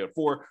 Run a scenario at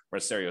 4, run a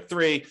scenario at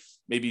 3,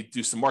 maybe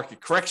do some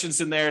market corrections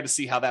in there to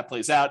see how that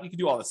plays out. You can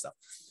do all this stuff.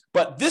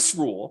 But this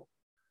rule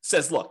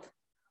says, look,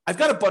 I've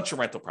got a bunch of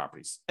rental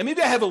properties, and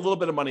maybe I have a little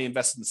bit of money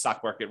invested in the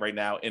stock market right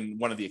now in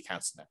one of the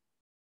accounts in there.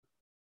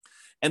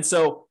 And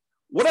so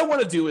what I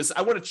want to do is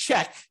I want to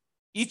check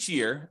each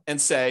year and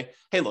say,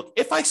 hey, look,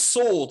 if I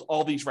sold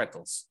all these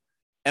rentals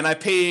and I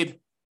paid,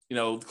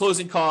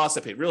 closing costs,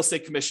 I paid real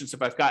estate commissions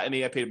if I've got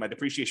any, I paid my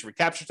depreciation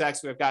recapture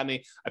tax if I've got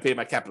any, I paid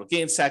my capital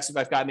gains tax if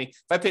I've got any,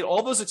 if I paid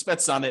all those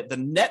expenses on it, the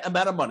net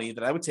amount of money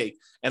that I would take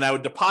and I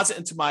would deposit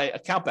into my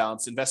account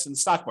balance, invest in the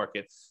stock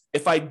market.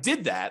 If I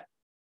did that,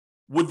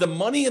 would the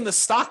money in the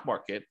stock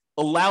market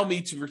allow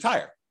me to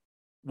retire?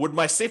 Would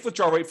my safe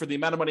withdrawal rate for the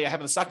amount of money I have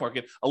in the stock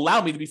market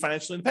allow me to be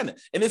financially independent?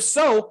 And if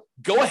so,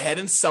 go ahead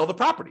and sell the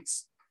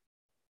properties.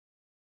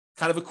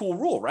 Kind of a cool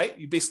rule, right?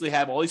 You basically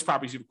have all these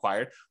properties you've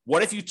acquired.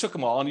 What if you took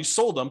them all and you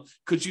sold them?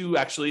 Could you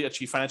actually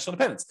achieve financial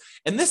independence?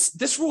 And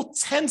this rule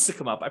tends to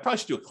come up. I probably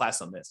should do a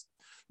class on this.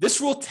 This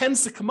rule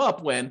tends to come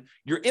up when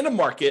you're in a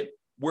market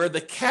where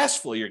the cash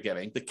flow you're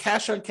getting, the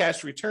cash on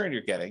cash return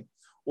you're getting,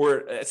 or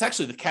it's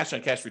actually the cash on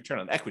cash return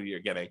on equity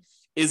you're getting,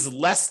 is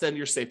less than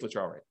your safe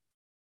withdrawal rate.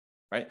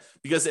 Right?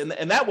 Because in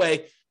that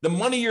way, the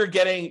money you're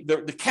getting,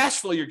 the cash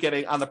flow you're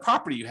getting on the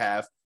property you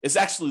have is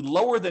actually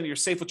lower than your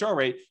safe withdrawal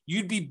rate.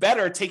 You'd be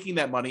better taking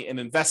that money and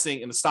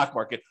investing in the stock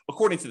market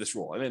according to this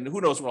rule. And then who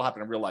knows what will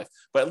happen in real life,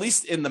 but at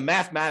least in the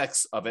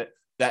mathematics of it,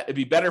 that it'd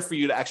be better for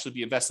you to actually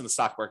be investing in the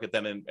stock market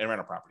than in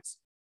rental properties,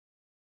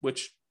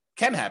 which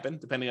can happen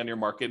depending on your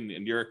market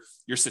and your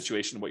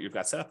situation and what you've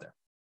got set up there.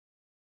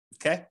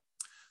 Okay.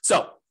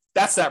 So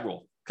that's that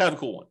rule. Kind of a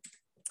cool one.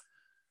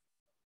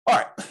 All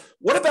right.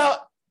 What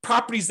about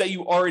properties that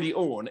you already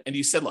own? And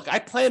you said, look, I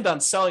planned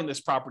on selling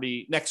this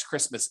property next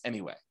Christmas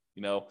anyway.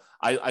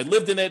 I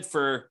lived in it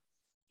for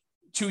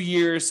 2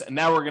 years and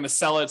now we're going to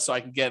sell it so I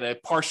can get a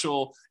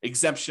partial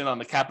exemption on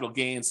the capital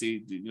gains.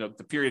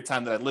 The period of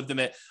time that I lived in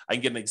it, I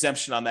can get an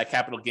exemption on that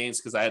capital gains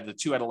because I had the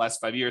 2 out of the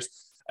last 5 years.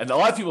 And a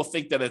lot of people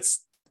think that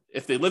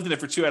if they lived in it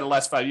for 2 out of the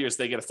last 5 years,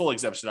 they get a full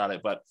exemption on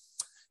it. But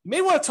you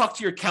may want to talk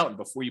to your accountant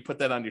before you put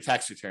that on your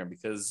tax return,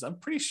 because I'm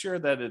pretty sure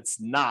that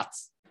it's not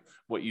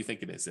what you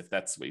think it is, if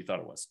that's what you thought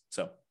it was.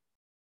 So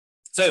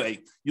anyway,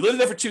 you lived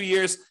there for 2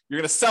 years. You're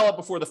going to sell it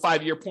before the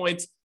 5-year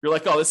point. You're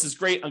like, oh, this is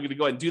great. I'm going to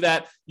go ahead and do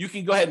that. You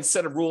can go ahead and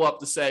set a rule up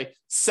to say,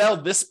 sell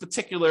this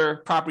particular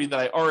property that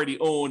I already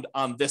owned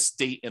on this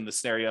date in the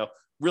scenario.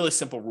 Really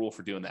simple rule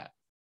for doing that.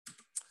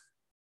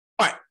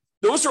 All right.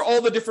 Those are all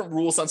the different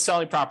rules on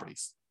selling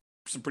properties.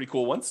 Some pretty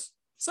cool ones.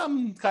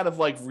 Some kind of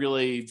like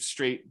really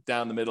straight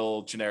down the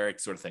middle,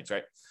 generic sort of things,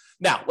 right?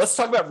 Now, let's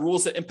talk about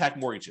rules that impact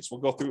mortgages. We'll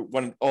go through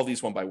all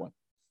these one by one.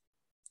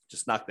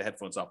 Just knocked the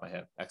headphones off my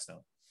head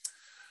accidentally.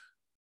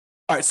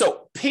 All right,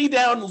 so pay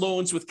down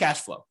loans with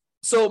cash flow.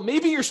 So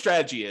maybe your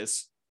strategy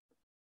is,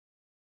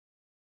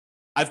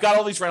 I've got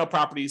all these rental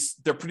properties.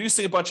 They're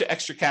producing a bunch of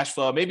extra cash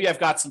flow. Maybe I've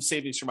got some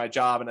savings for my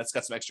job and that's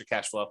got some extra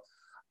cash flow.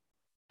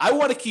 I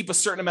want to keep a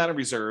certain amount of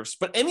reserves,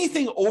 but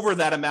anything over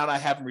that amount I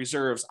have in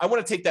reserves, I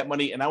want to take that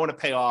money and I want to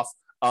pay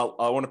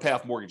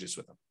off mortgages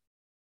with them.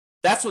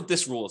 That's what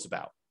this rule is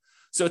about.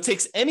 So it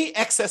takes any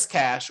excess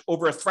cash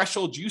over a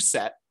threshold you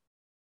set,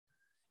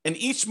 and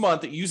each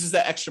month it uses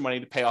that extra money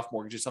to pay off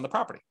mortgages on the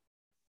property.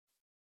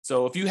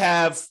 So if you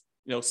have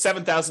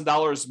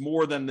 $7,000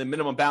 more than the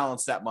minimum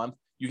balance that month,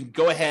 you can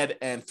go ahead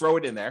and throw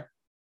it in there.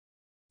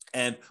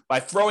 And by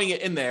throwing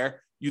it in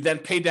there, you then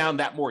pay down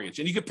that mortgage.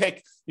 And you can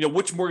pick,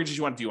 which mortgages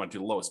you want to do. You want to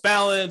do the lowest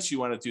balance, you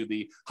want to do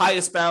the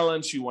highest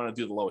balance, you want to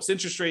do the lowest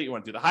interest rate, you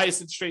want to do the highest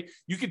interest rate.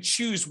 You can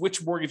choose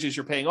which mortgages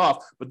you're paying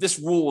off, but this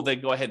rule will then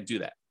go ahead and do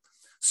that.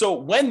 So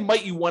when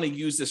might you want to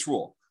use this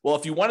rule? Well,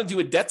 if you want to do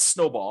a debt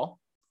snowball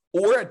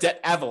or a debt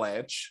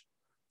avalanche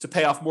to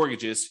pay off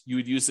mortgages, you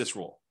would use this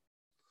rule.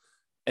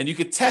 And you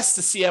could test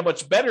to see how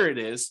much better it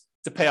is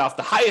to pay off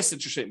the highest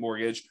interest rate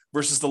mortgage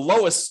versus the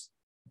lowest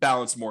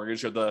balance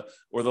mortgage or the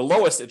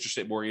lowest interest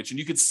rate mortgage. And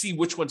you could see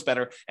which one's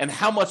better and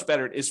how much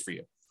better it is for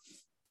you.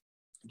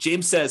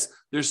 James says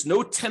there's no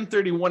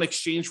 1031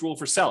 exchange rule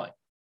for selling.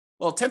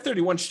 Well,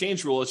 1031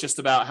 exchange rule is just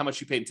about how much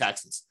you pay in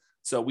taxes.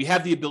 So we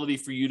have the ability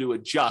for you to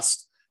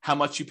adjust how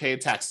much you pay in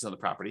taxes on the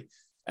property.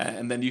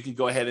 And then you can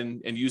go ahead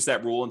and use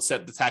that rule and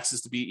set the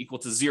taxes to be equal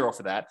to 0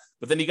 for that.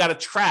 But then you got to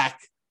track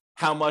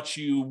how much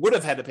you would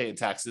have had to pay in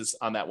taxes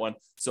on that one.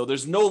 So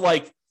there's no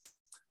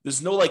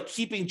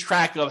keeping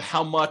track of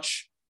how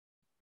much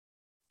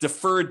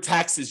deferred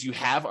taxes you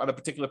have on a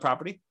particular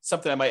property,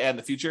 something I might add in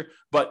the future,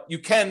 but you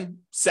can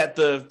set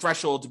the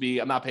threshold to be,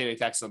 I'm not paying any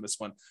taxes on this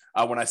one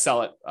when I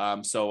sell it.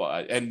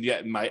 And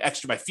yet my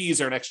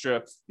fees are an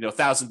extra,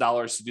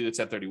 $1,000 to do the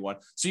 1031.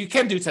 So you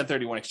can do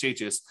 1031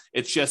 exchanges.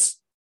 It's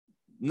just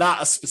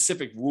not a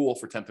specific rule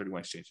for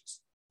 1031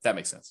 exchanges. If that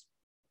makes sense.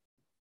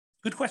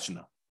 Good question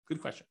though.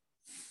 Good question.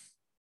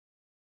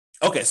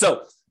 Okay.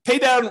 So pay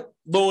down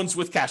loans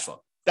with cash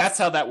flow. That's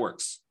how that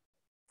works.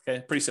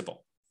 Okay. Pretty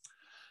simple.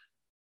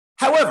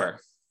 However,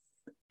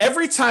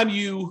 every time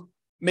you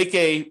make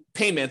a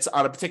payment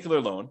on a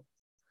particular loan,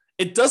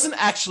 it doesn't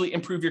actually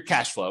improve your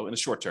cash flow in the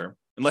short term,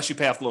 unless you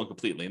pay off the loan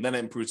completely, and then it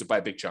improves it by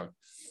a big chunk.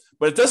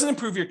 But it doesn't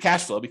improve your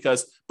cash flow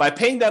because by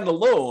paying down the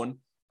loan,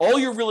 all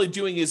you're really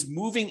doing is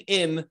moving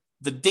in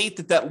the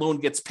date that loan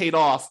gets paid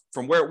off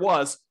from where it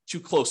was to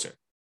closer.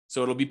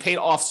 So it'll be paid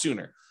off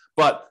sooner.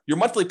 But your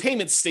monthly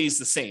payment stays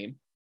the same.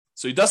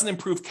 So it doesn't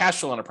improve cash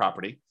flow on a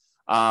property.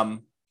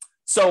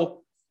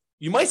 So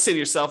you might say to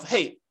yourself,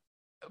 hey,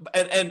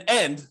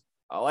 and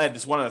I'll add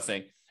this one other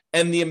thing.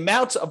 And the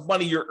amount of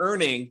money you're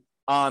earning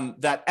on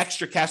that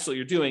extra cash flow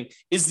you're doing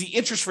is the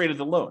interest rate of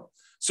the loan.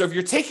 So if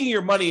you're taking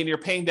your money and you're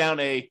paying down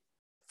a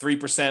 3%,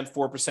 4%,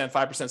 5%,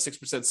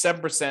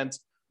 6%, 7%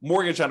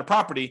 mortgage on a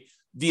property,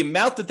 the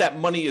amount that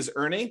money is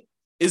earning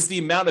is the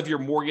amount of your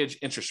mortgage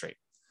interest rate.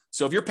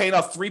 So if you're paying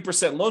off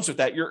 3% loans with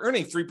that, you're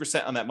earning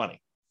 3% on that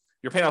money.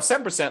 You're paying off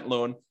 7%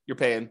 loan, you're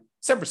paying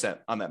 7%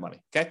 on that money.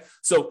 Okay.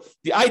 So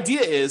the idea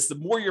is the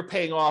more you're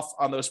paying off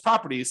on those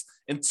properties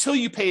until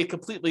you pay it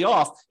completely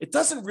off, it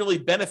doesn't really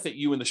benefit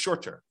you in the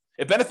short term.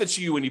 It benefits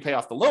you when you pay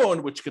off the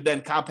loan, which could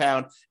then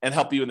compound and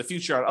help you in the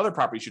future on other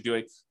properties you're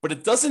doing, but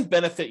it doesn't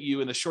benefit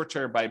you in the short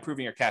term by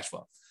improving your cash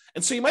flow.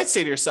 And so you might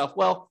say to yourself,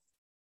 well,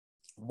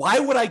 why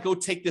would I go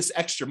take this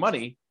extra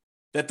money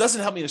that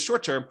doesn't help me in the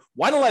short term?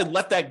 Why don't I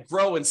let that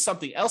grow in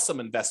something else I'm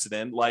invested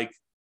in, like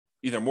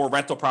either more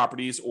rental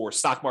properties or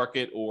stock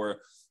market or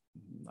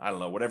I don't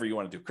know, whatever you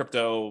want to do,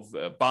 crypto,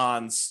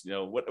 bonds,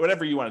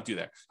 whatever you want to do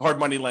there, hard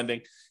money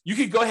lending. You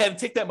could go ahead and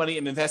take that money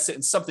and invest it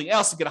in something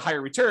else and get a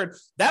higher return.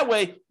 That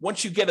way,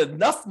 once you get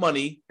enough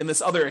money in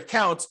this other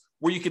account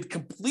where you could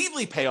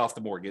completely pay off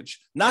the mortgage,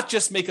 not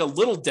just make a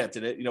little dent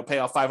in it, pay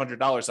off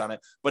 $500 on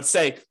it, but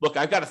say, look,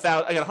 I got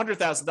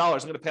 $100,000. I'm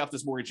going to pay off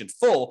this mortgage in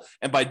full.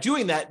 And by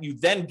doing that, you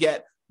then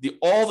get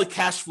all the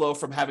cash flow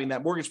from having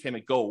that mortgage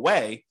payment go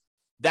away.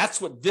 That's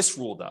what this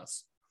rule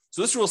does.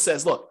 So this rule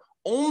says, look,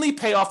 only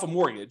pay off a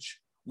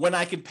mortgage when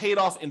I can pay it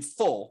off in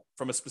full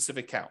from a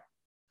specific account.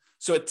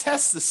 So it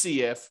tests to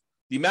see if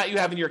the amount you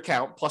have in your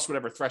account plus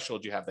whatever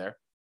threshold you have there.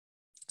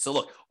 So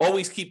look,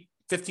 always keep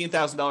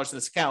 $15,000 in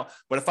this account.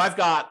 But if I've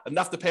got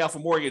enough to pay off a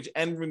mortgage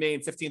and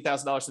remain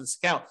 $15,000 in this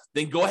account,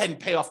 then go ahead and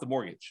pay off the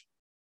mortgage.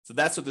 So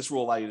that's what this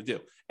rule allows you to do.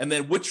 And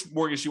then which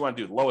mortgage you want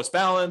to do, the lowest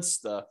balance,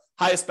 the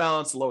highest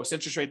balance, the lowest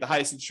interest rate, the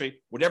highest interest rate,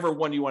 whatever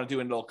one you want to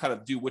do, and it'll kind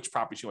of do which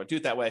properties you want to do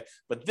it that way.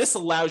 But this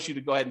allows you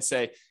to go ahead and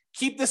say,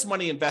 keep this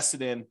money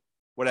invested in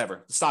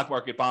whatever, the stock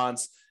market,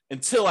 bonds,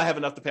 until I have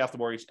enough to pay off the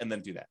mortgage, and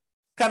then do that.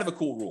 Kind of a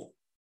cool rule.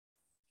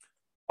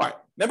 All right.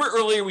 Remember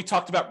earlier we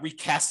talked about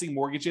recasting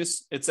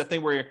mortgages? It's that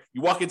thing where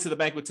you walk into the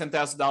bank with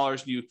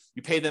 $10,000, you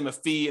pay them a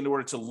fee in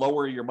order to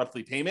lower your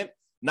monthly payment,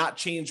 not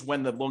change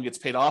when the loan gets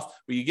paid off,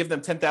 but you give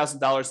them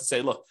 $10,000 and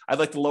say, look, I'd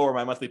like to lower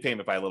my monthly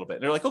payment by a little bit.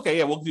 And they're like, okay,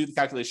 yeah, we'll do the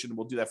calculation and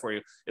we'll do that for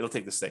you. It'll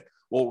take this thing.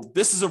 Well,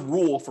 this is a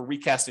rule for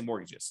recasting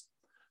mortgages.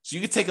 So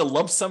you could take a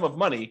lump sum of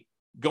money,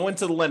 go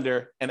into the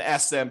lender and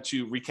ask them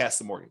to recast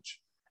the mortgage.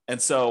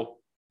 And so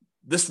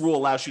this rule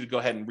allows you to go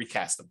ahead and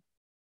recast them.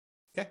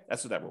 Okay,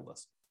 that's what that rule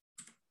does.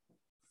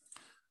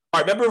 All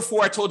right, remember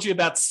before I told you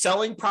about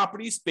selling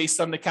properties based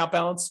on the account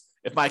balance?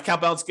 If my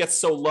account balance gets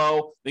so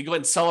low, then go ahead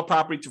and sell a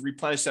property to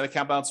replenish that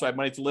account balance so I have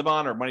money to live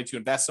on or money to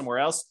invest somewhere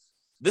else.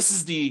 This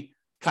is the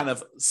kind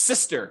of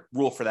sister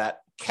rule for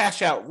that,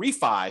 cash out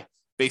refi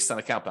based on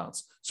account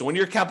balance. So when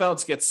your account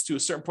balance gets to a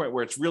certain point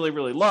where it's really,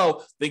 really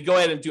low, then go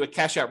ahead and do a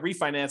cash out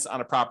refinance on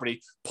a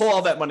property, pull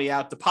all that money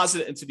out,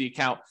 deposit it into the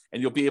account,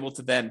 and you'll be able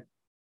to then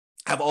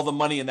have all the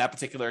money in that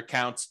particular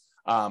account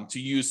to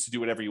use to do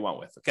whatever you want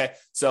with. Okay.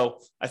 So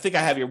I think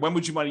I have here, when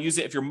would you want to use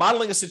it? If you're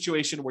modeling a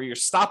situation where you're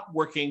stopped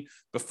working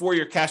before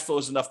your cash flow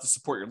is enough to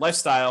support your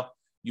lifestyle,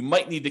 you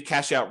might need to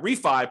cash out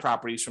refi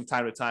properties from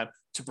time to time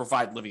to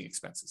provide living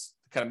expenses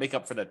to kind of make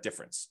up for that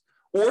difference.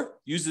 Or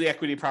use the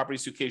equity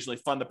properties to occasionally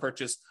fund the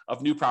purchase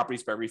of new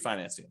properties by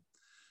refinancing.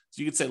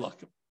 So you could say, look,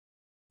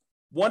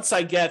 once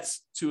I get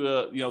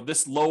to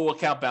this low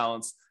account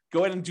balance,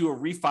 go ahead and do a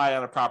refi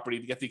on a property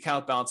to get the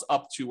account balance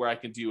up to where I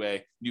can do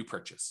a new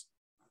purchase.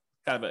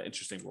 Kind of an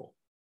interesting rule.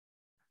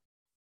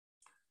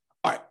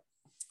 All right.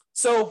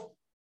 So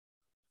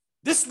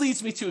this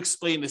leads me to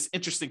explain this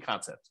interesting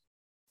concept.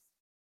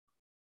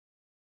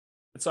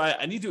 And so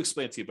I need to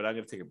explain it to you, but I'm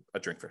going to take a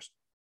drink first.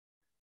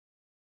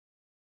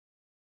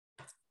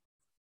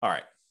 All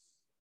right.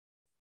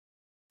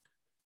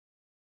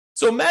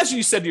 So imagine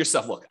you said to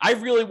yourself, look, I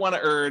really want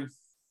to earn,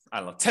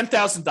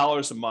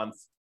 $10,000 a month.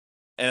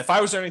 And if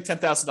I was earning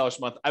 $10,000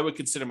 a month, I would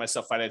consider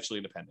myself financially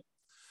independent.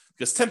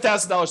 Because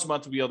 $10,000 a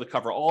month would be able to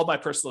cover all my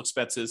personal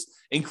expenses,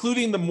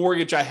 including the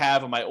mortgage I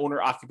have on my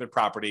owner-occupant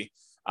property,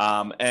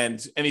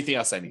 and anything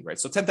else I need, right?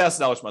 So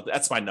 $10,000 a month,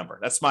 that's my number.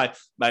 That's my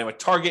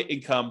target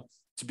income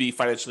to be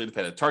financially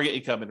independent, target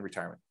income in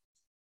retirement.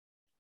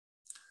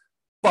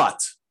 But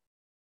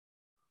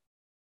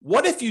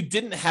what if you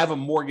didn't have a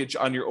mortgage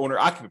on your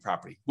owner-occupant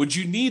property? Would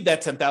you need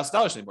that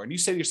 $10,000 anymore? And you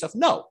say to yourself,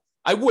 no,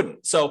 I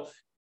wouldn't. So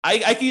I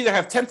can either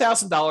have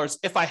 $10,000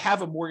 if I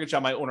have a mortgage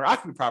on my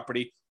owner-occupant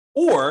property,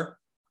 or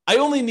I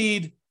only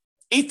need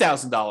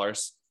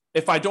 $8,000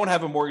 if I don't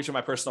have a mortgage on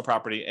my personal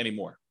property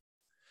anymore.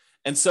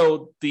 And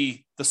so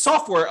the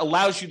software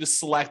allows you to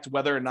select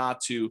whether or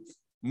not to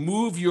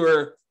move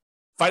your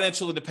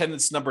financial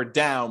independence number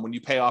down when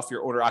you pay off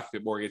your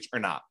owner-occupant mortgage or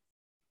not.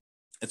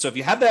 And so if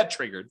you have that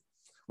triggered,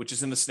 which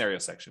is in the scenario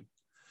section,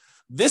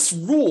 this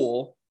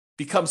rule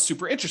becomes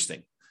super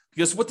interesting,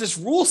 because what this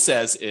rule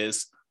says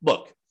is,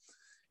 look,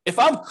 if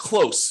I'm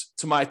close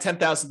to my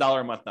 $10,000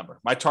 a month number,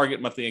 my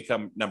target monthly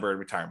income number in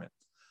retirement,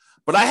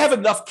 but I have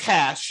enough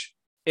cash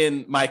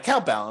in my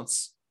account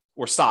balance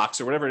or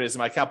stocks or whatever it is in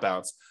my account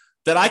balance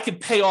that I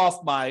could pay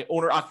off my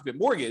owner-occupant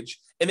mortgage.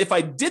 And if I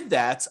did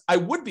that, I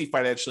would be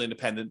financially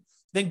independent.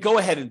 Then go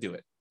ahead and do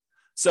it.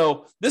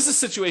 So this is a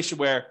situation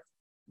where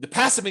the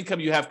passive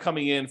income you have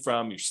coming in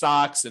from your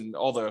stocks and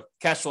all the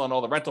cash flow on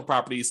all the rental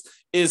properties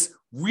is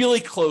really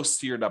close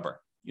to your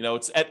number.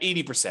 It's at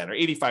 80% or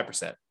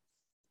 85%.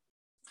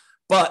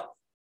 But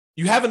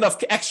you have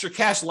enough extra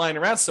cash lying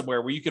around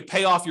somewhere where you could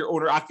pay off your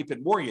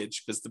owner-occupant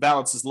mortgage because the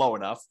balance is low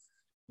enough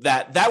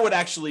that would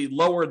actually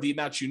lower the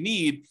amount you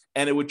need,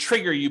 and it would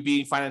trigger you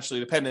being financially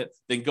independent.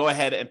 Then go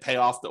ahead and pay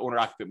off the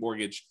owner-occupant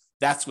mortgage.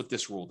 That's what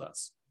this rule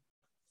does.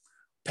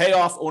 Pay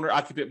off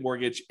owner-occupant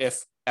mortgage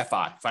if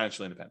FI,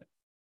 financially independent.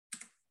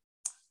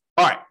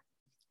 All right.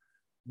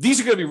 These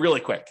are going to be really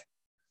quick.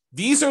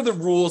 These are the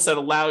rules that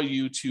allow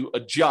you to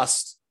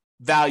adjust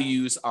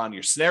values on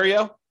your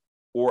scenario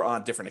or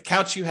on different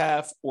accounts you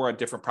have or on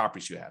different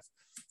properties you have.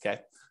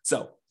 Okay.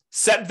 So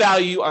set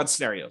value on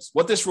scenarios.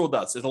 What this rule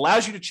does, it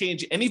allows you to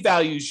change any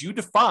values you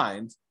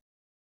defined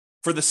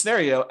for the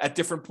scenario at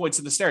different points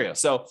in the scenario.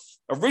 So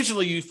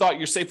originally you thought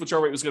your safe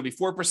withdrawal rate was going to be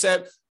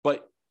 4%,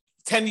 but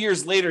 10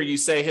 years later you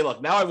say, hey,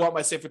 look, now I want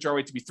my safe withdrawal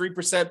rate to be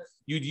 3%.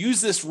 You'd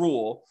use this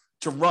rule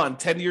to run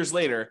 10 years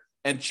later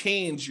and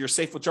change your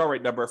safe withdrawal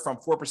rate number from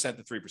 4%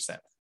 to 3%,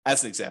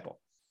 as an example.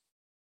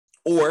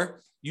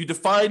 Or you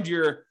defined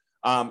your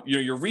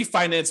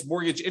refinance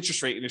mortgage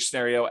interest rate in your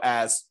scenario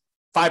as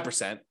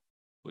 5%,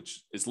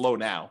 which is low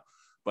now,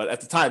 but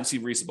at the time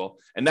seemed reasonable.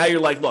 And now you're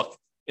like, look,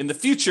 in the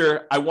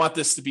future, I want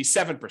this to be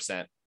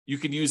 7%. You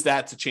can use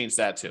that to change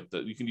that too.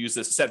 You can use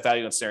this set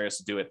value on scenarios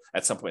to do it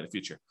at some point in the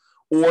future.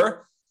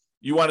 Or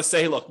you want to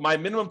say, look, my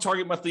minimum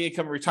target monthly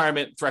income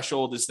retirement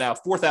threshold is now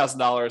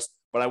 $4,000,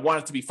 but I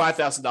want it to be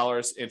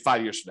 $5,000 in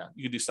 5 years from now.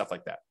 You can do stuff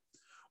like that.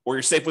 Or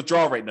your safe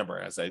withdrawal rate number,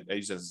 as I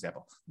use as an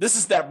example. This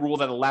is that rule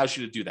that allows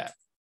you to do that.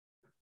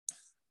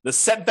 The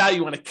set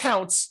value on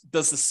accounts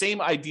does the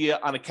same idea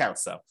on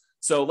accounts, though.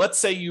 So let's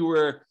say you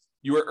were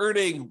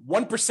earning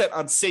 1%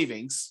 on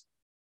savings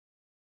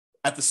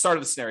at the start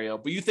of the scenario,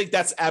 but you think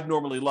that's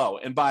abnormally low.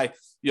 And by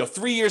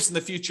 3 years in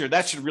the future,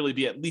 that should really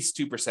be at least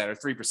 2% or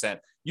 3%.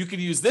 You could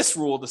use this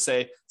rule to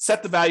say,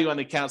 set the value on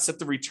the account, set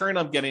the return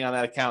I'm getting on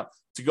that account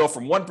to go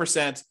from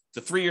 1%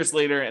 to 3 years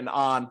later and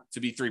on to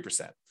be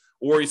 3%.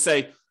 Or you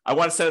say, I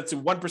want to set it to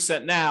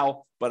 1%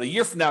 now, but a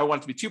year from now, I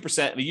want it to be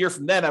 2%. And a year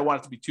from then, I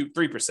want it to be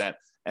 3%.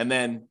 And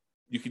then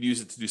you could use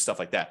it to do stuff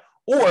like that.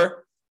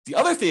 Or the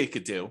other thing it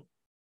could do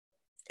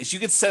is you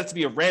could set it to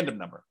be a random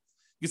number.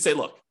 You could say,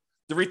 look,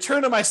 the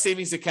return on my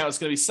savings account is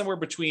going to be somewhere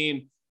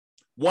between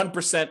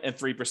 1% and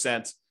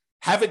 3%.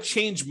 Have it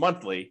change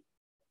monthly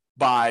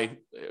by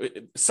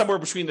somewhere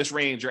between this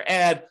range, or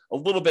add a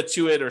little bit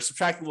to it or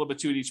subtract a little bit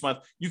to it each month.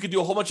 You could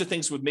do a whole bunch of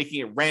things with making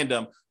it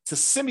random to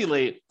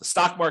simulate the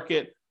stock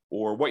market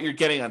or what you're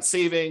getting on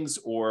savings,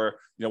 or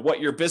what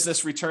your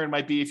business return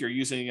might be if you're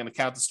using an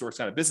account to store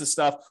kind of business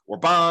stuff or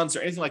bonds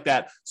or anything like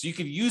that. So you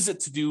could use it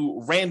to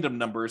do random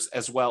numbers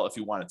as well if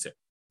you wanted to.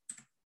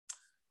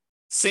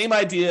 Same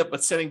idea,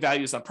 but setting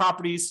values on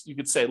properties. You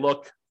could say,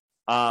 look,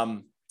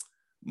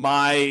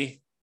 my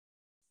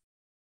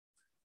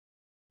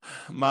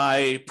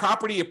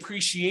property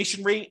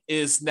appreciation rate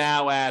is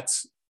now at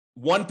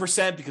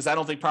 1% because I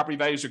don't think property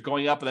values are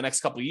going up in the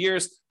next couple of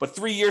years. But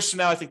 3 years from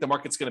now, I think the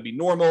market's going to be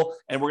normal,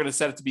 and we're going to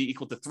set it to be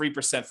equal to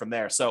 3% from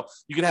there. So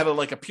you can have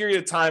a period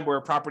of time where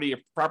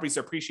properties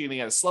are appreciating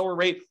at a slower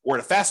rate or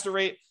at a faster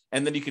rate,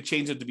 and then you could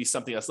change it to be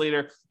something else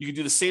later. You can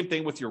do the same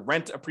thing with your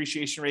rent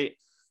appreciation rate.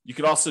 You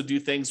could also do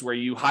things where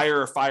you hire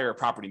or fire a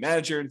property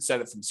manager and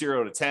set it from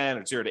 0 to 10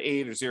 or 0 to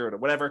 8 or 0 to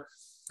whatever.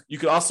 You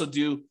could also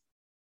do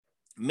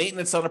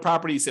maintenance on a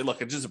property. You say,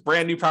 look, it's just a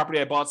brand new property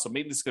I bought, so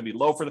maintenance is going to be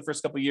low for the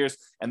first couple of years,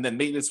 and then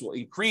maintenance will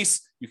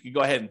increase. You can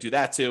go ahead and do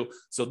that too.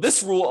 So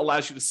this rule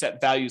allows you to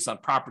set values on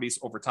properties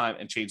over time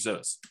and change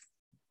those.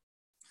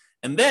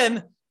 And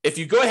then if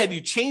you go ahead and you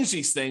change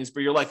these things,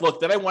 but you're like, look,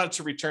 then I want it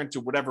to return to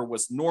whatever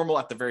was normal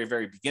at the very,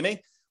 very beginning,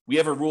 we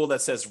have a rule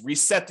that says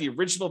reset the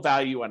original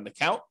value on an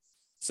account.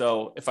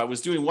 So if I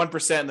was doing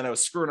 1% and then I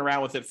was screwing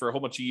around with it for a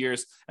whole bunch of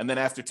years, and then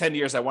after 10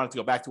 years, I wanted to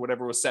go back to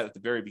whatever was set at the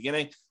very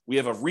beginning, we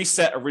have a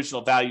reset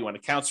original value on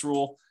accounts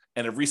rule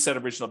and a reset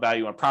original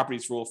value on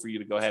properties rule for you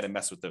to go ahead and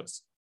mess with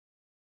those.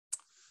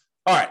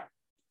 All right.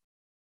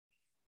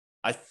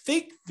 I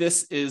think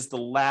this is the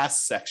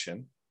last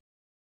section.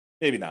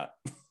 Maybe not.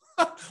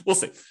 We'll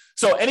see.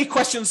 So any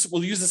questions?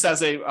 We'll use this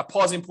as a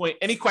pausing point.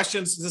 Any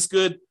questions? Is this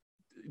good?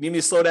 Need me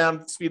to slow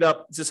down, speed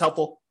up? Is this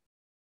helpful?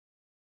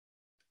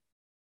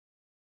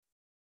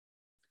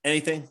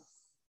 Anything?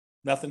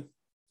 Nothing?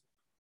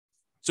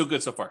 So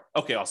good so far.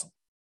 Okay, awesome.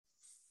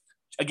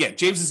 Again,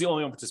 James is the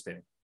only one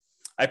participating.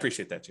 I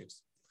appreciate that, James.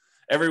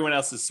 Everyone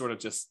else is sort of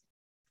just,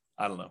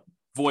 I don't know,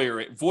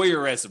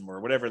 voyeurism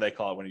or whatever they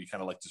call it when you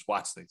kind of just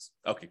watch things.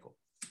 Okay, cool.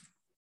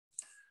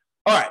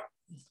 All right.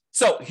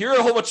 So here are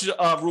a whole bunch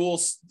of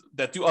rules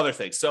that do other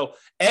things. So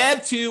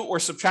add to or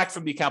subtract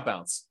from the account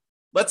balance.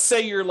 Let's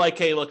say you're like,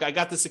 hey, look, I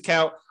got this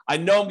account. I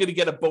know I'm going to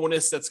get a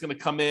bonus that's going to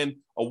come in,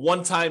 a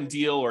one-time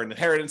deal or an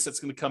inheritance that's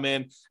going to come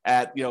in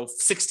at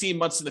 16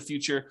 months in the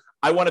future.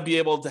 I want to be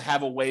able to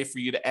have a way for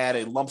you to add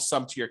a lump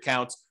sum to your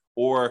account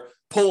or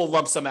pull a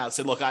lump sum out and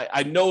say, look,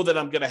 I know that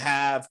I'm going to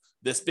have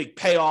this big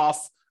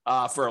payoff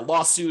for a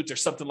lawsuit or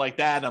something like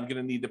that. I'm going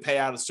to need to pay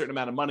out a certain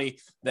amount of money.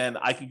 Then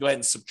I can go ahead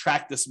and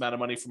subtract this amount of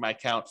money from my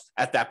account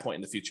at that point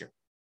in the future.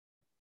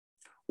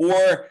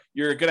 Or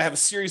you're going to have a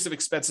series of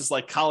expenses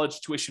like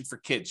college tuition for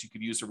kids. You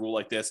could use a rule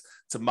like this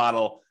to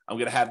model, I'm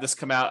going to have this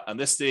come out on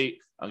this date.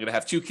 I'm going to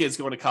have 2 kids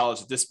going to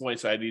college at this point,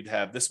 so I need to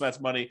have this much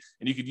money.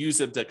 And you could use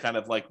them to kind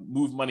of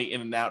move money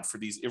in and out for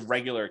these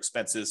irregular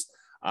expenses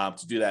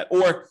to do that.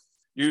 Or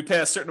you pay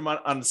a certain amount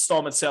on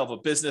installment sale of a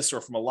business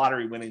or from a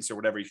lottery winnings or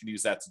whatever. You can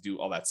use that to do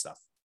all that stuff.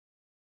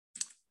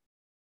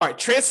 All right,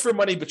 transfer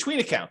money between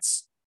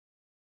accounts.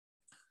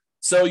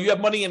 So you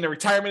have money in the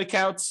retirement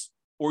accounts,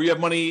 or you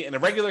have money in a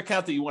regular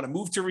account that you want to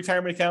move to a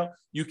retirement account.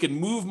 You can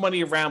move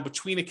money around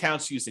between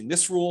accounts using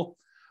this rule.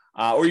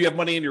 Or you have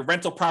money in your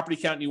rental property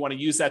account and you want to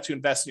use that to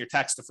invest in your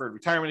tax-deferred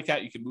retirement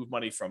account. You can move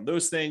money from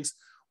those things.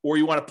 Or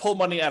you want to pull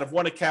money out of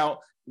one account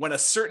when a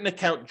certain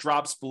account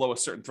drops below a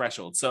certain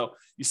threshold. So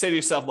you say to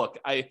yourself, look,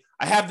 I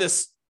have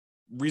this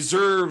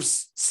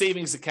reserves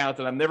savings account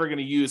that I'm never going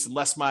to use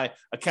unless my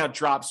account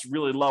drops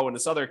really low in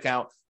this other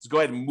account. So go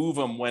ahead and move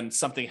them when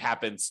something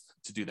happens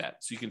to do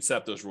that. So you can set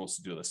up those rules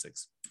to do those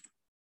things.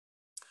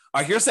 All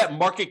right, here's that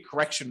market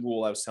correction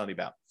rule I was telling you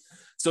about.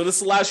 So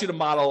this allows you to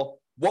model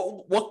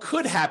what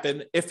could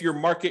happen if your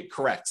market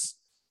corrects.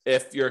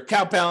 If your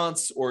account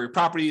balance or your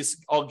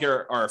properties all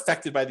are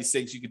affected by these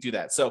things, you could do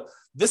that. So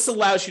this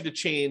allows you to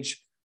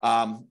change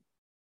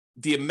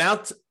the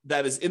amount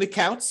that is in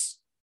accounts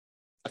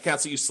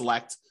that you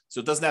select.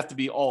 So it doesn't have to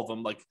be all of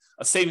them. Like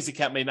a savings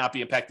account may not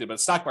be impacted, but a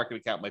stock market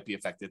account might be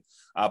affected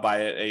by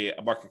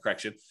a market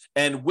correction.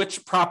 And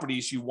which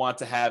properties you want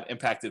to have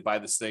impacted by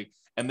this thing,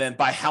 and then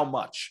by how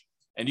much.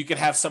 And you can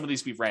have some of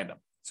these be random.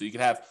 So you can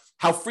have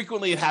how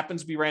frequently it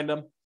happens be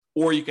random,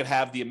 or you could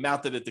have the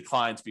amount that it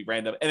declines be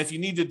random. And if you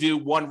need to do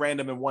one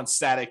random and one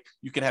static,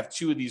 you can have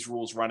 2 of these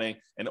rules running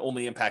and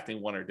only impacting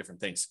one or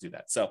different things to do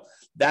that. So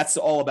that's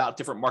all about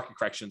different market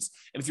corrections.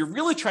 And if you're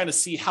really trying to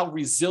see how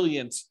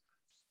resilient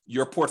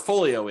your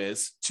portfolio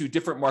is to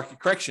different market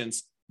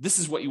corrections, this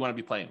is what you want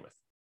to be playing with.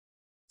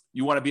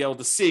 You want to be able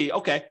to see,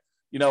 okay,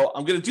 I'm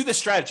going to do this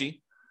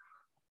strategy.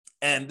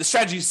 And the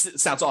strategy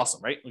sounds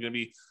awesome, right? I'm going to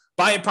be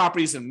buying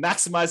properties and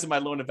maximizing my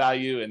loan to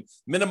value and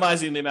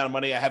minimizing the amount of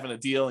money I have in a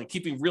deal and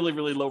keeping really,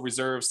 really low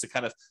reserves to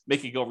kind of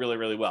make it go really,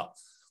 really well.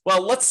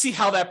 Well, let's see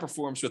how that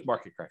performs with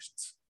market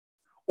corrections.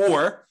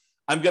 Or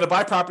I'm going to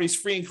buy properties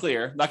free and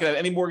clear, not going to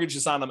have any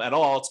mortgages on them at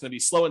all. It's going to be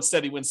slow and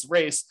steady wins the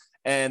race.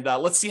 And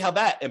let's see how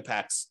that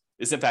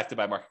is impacted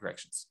by market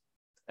corrections.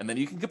 And then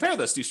you can compare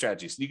those 2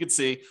 strategies. You can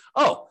see,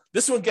 oh,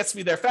 this one gets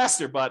me there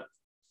faster, but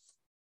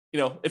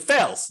it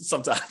fails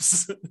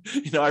sometimes.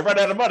 I run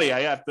out of money.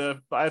 I have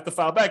to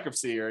file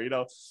bankruptcy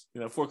or,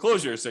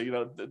 foreclosure.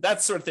 So,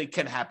 that sort of thing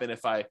can happen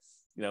if I,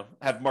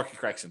 have market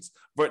corrections.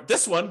 But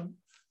this one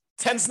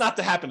tends not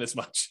to happen as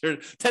much, or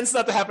tends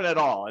not to happen at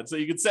all. And so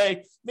you could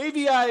say,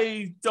 maybe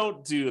I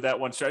don't do that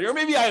one strategy, or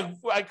maybe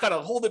I kind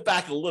of hold it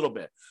back a little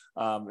bit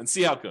and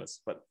see how it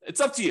goes. But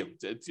it's up to you.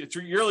 It's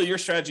really your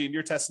strategy, and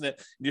you're testing it,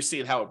 and you're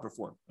seeing how it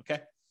performs.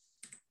 Okay.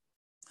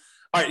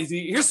 All right,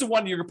 here's the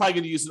one you're probably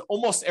going to use in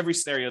almost every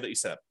scenario that you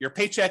set up: your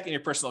paycheck and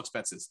your personal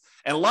expenses.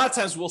 And a lot of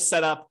times we'll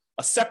set up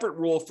a separate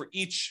rule for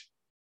each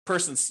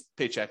person's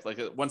paycheck, like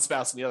one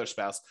spouse and the other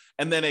spouse,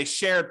 and then a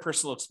shared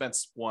personal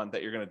expense one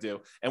that you're going to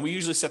do. And we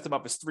usually set them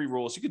up as 3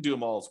 rules. You could do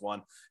them all as one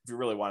if you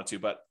really wanted to,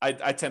 but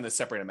I tend to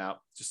separate them out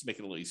just to make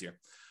it a little easier.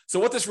 So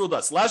what this rule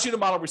does, allows you to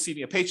model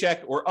receiving a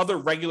paycheck or other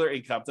regular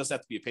income. It doesn't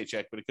have to be a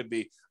paycheck, but it could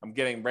be, I'm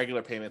getting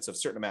regular payments of a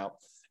certain amount.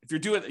 If you're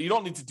doing, you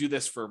don't need to do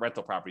this for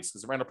rental properties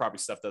because the rental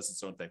property stuff does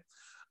its own thing.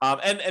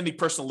 And the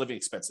personal living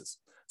expenses.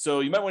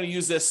 So you might want to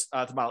use this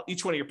to model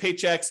each one of your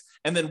paychecks,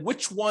 and then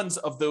which ones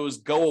of those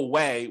go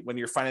away when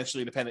you're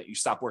financially independent, you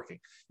stop working.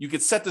 You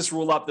could set this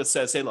rule up that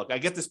says, hey, look, I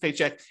get this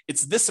paycheck,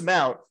 it's this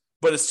amount,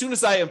 but as soon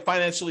as I am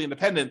financially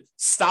independent,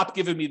 stop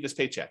giving me this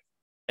paycheck.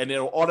 And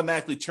it'll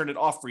automatically turn it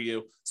off for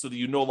you so that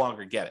you no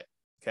longer get it,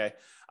 okay?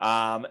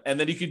 And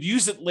then you could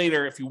use it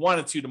later if you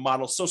wanted to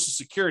model Social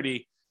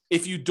Security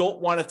if you don't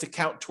want it to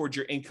count towards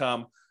your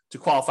income to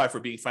qualify for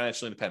being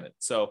financially independent.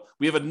 So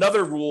we have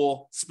another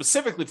rule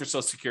specifically for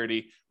Social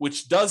Security,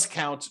 which does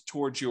count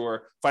towards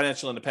your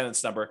financial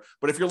independence number.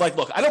 But if you're like,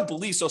 look, I don't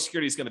believe Social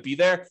Security is going to be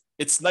there,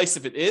 it's nice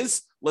if it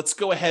is. Let's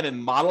go ahead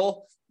and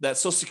model that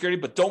Social Security,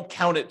 but don't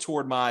count it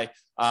toward my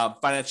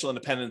financial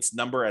independence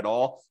number at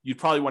all. You'd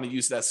probably want to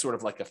use that as sort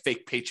of like a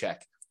fake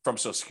paycheck from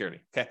Social Security.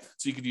 Okay.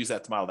 So you could use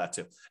that to model that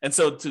too. And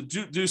so to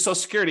do Social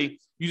Security,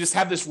 you just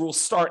have this rule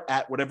start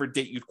at whatever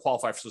date you'd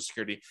qualify for Social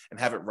Security and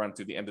have it run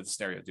through the end of the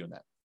scenario doing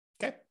that.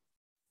 Okay.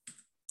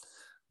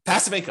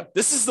 Passive income.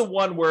 This is the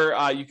one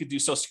where you could do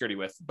Social Security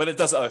with, but it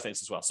does other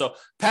things as well. So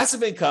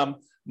passive income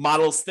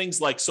models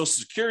things like Social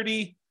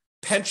Security,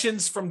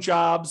 pensions from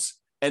jobs,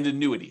 and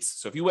annuities.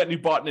 So if you went and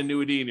you bought an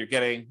annuity and you're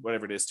getting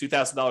whatever it is,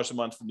 $2,000 a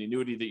month from the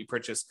annuity that you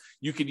purchased,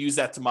 you could use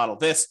that to model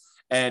this.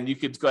 And you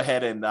could go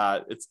ahead and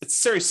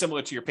it's very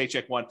similar to your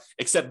paycheck one,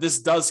 except this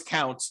does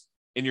count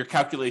in your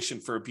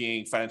calculation for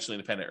being financially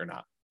independent or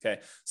not.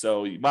 Okay,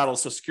 so you model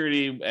Social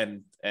Security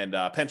and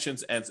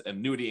pensions and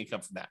annuity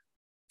income from that.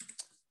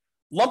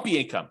 Lumpy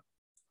income.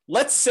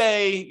 Let's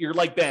say you're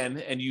like Ben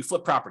and you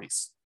flip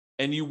properties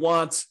and you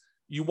want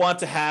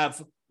to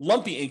have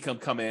lumpy income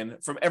come in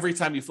from every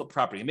time you flip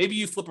property. Maybe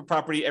you flip a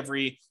property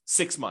every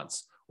 6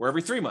 months or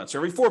every 3 months or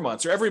every 4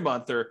 months or every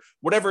month or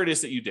whatever it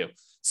is that you do.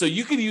 So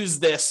you could use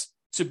this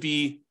to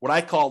be what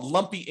I call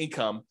lumpy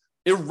income,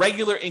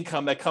 irregular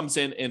income that comes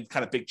in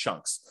kind of big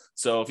chunks.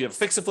 So if you have a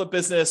fix and flip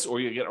business, or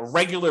you get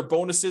irregular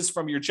bonuses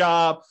from your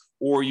job,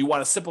 or you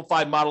want to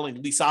simplify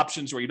modeling lease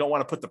options where you don't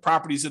want to put the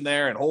properties in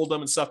there and hold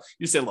them and stuff,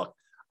 you say, look,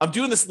 I'm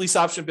doing this lease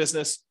option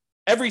business.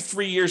 Every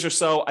 3 years or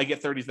so, I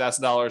get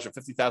 $30,000 or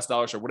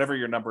 $50,000 or whatever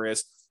your number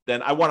is.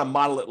 Then I want to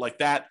model it like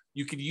that.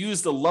 You could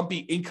use the lumpy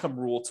income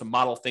rule to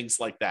model things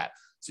like that.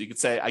 So you could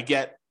say, I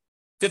get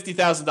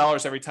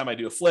 $50,000 every time I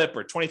do a flip,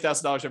 or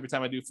 $20,000 every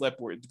time I do a flip,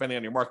 or depending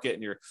on your market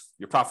and your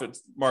profit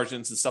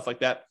margins and stuff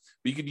like that.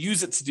 But you could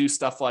use it to do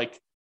stuff like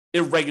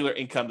irregular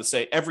income to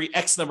say every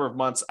X number of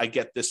months, I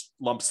get this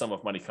lump sum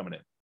of money coming in.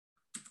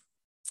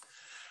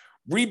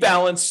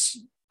 Rebalance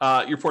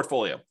your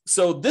portfolio.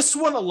 So this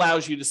one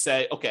allows you to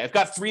say, okay, I've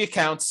got 3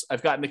 accounts.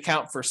 I've got an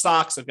account for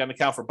stocks. I've got an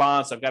account for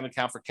bonds. I've got an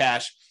account for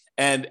cash.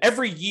 And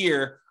every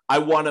year I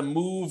want to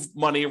move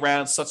money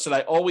around such that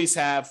I always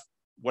have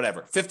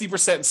whatever,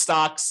 50% in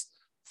stocks,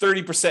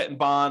 30% in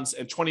bonds,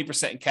 and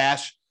 20% in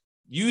cash.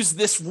 Use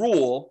this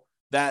rule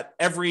that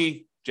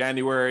every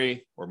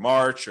January or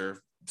March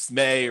or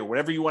May or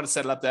whatever you want to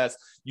set it up as,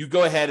 you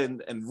go ahead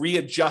and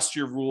readjust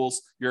your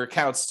rules, your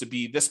accounts to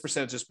be this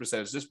percentage, this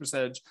percentage, this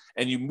percentage,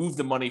 and you move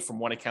the money from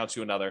one account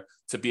to another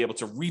to be able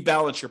to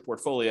rebalance your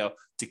portfolio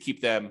to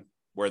keep them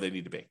where they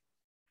need to be.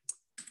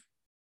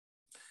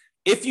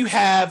 If you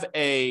have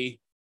a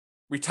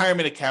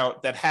retirement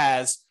account that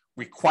has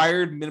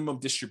required minimum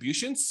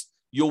distributions,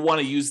 you'll want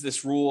to use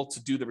this rule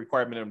to do the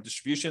required minimum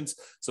distributions.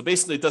 So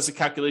basically it does a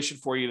calculation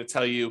for you to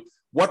tell you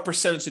what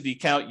percentage of the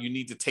account you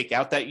need to take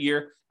out that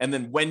year, and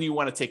then when you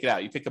want to take it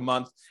out. You pick a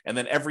month, and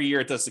then every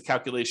year it does the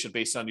calculation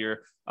based on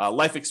your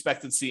life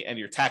expectancy and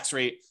your tax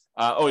rate.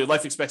 Your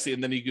life expectancy,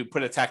 and then you could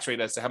put a tax rate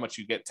as to how much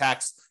you get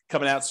taxed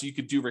coming out, so you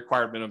could do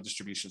required minimum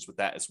distributions with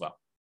that as well.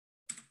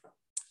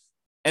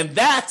 And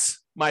that,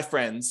 my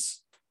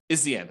friends,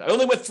 is the end. I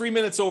only went 3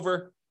 minutes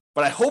over,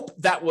 but I hope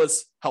that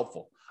was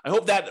helpful. I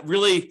hope that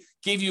really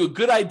gave you a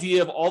good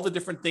idea of all the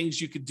different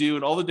things you could do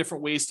and all the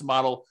different ways to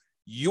model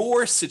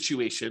your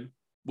situation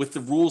with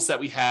the rules that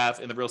we have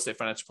in the Real Estate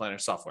Financial Planner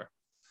software.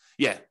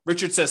 Yeah,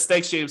 Richard says,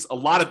 thanks, James. A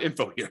lot of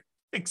info here.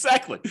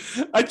 Exactly.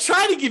 I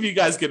try to give you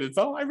guys good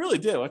info. I really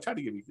do. I try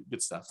to give you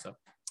good stuff. So,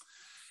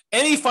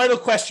 any final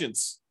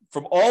questions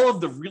from all of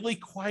the really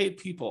quiet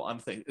people on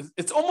things?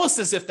 It's almost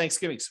as if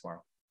Thanksgiving's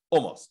tomorrow.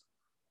 Almost.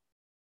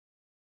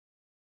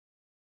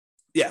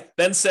 Yeah,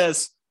 Ben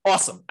says,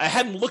 awesome. I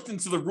hadn't looked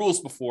into the rules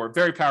before.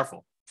 Very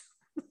powerful.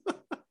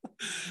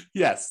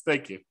 Yes,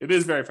 thank you. It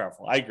is very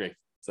powerful. I agree.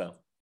 So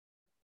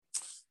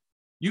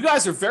you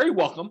guys are very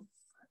welcome.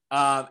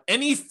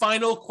 Any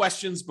final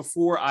questions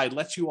before I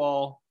let you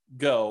all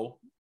go?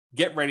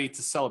 Get ready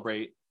to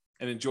celebrate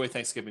and enjoy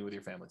Thanksgiving with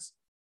your families.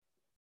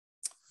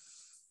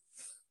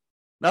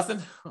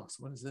 Nothing? Oh,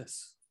 so what is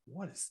this?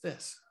 What is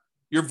this?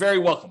 You're very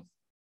welcome.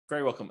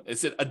 Very welcome.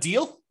 Is it a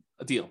deal?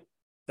 A deal.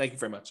 Thank you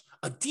very much.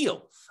 A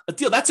deal. A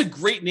deal. That's a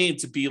great name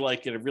to be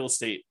like in a real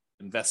estate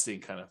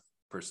investing kind of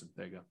person.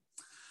 There you go.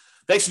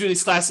 Thanks for doing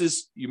these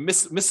classes. You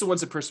miss the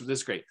ones in person, but this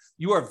is great.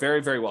 You are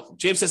very, very welcome.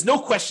 James says, no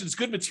questions,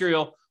 good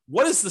material.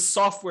 What is the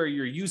software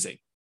you're using?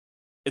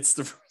 It's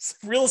the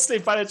Real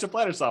Estate Financial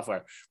Planner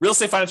software,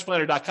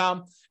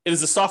 realestatefinancialplanner.com. It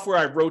is a software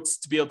I wrote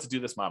to be able to do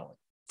this modeling.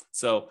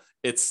 So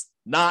it's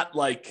not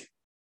like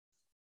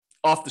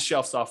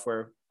off-the-shelf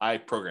software. I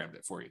programmed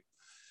it for you.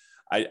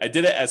 I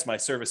did it as my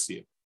service to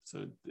you.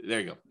 So there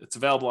you go. It's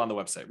available on the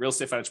website,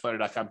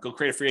 realestatefinancialplanner.com. Go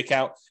create a free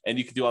account and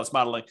you can do all this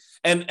modeling.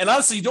 And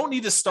honestly, you don't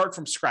need to start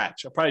from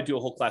scratch. I'll probably do a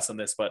whole class on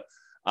this, but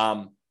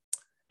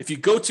if you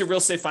go to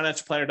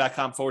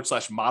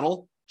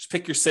realestatefinancialplanner.com/model, just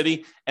pick your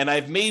city. And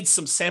I've made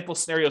some sample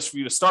scenarios for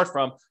you to start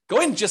from. Go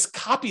ahead and just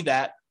copy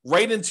that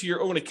right into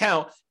your own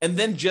account and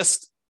then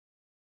just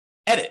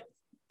edit.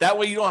 That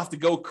way you don't have to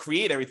go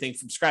create everything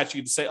from scratch.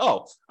 You can say,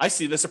 oh, I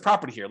see there's a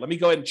property here. Let me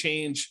go ahead and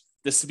change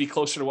this to be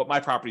closer to what my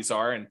properties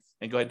are and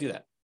go ahead and do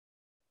that.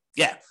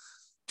 Yeah.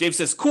 James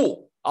says,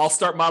 cool. I'll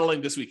start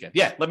modeling this weekend.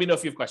 Yeah. Let me know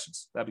if you have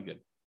questions. That'd be good.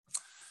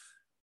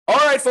 All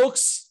right,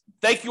 folks.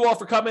 Thank you all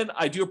for coming.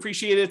 I do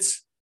appreciate it.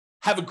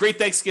 Have a great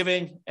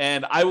Thanksgiving,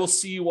 and I will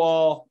see you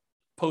all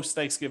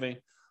post-Thanksgiving.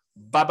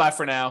 Bye-bye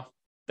for now.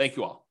 Thank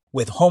you all.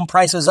 With home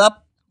prices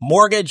up,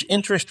 mortgage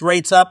interest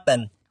rates up,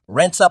 and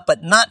rents up,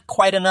 but not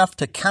quite enough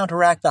to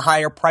counteract the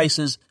higher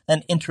prices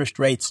and interest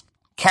rates,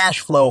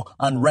 cash flow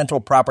on rental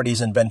properties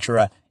in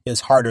Ventura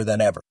is harder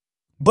than ever.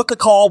 Book a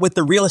call with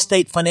the Real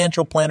Estate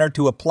Financial Planner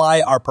to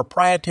apply our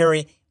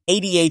proprietary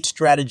 88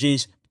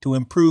 strategies to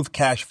improve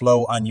cash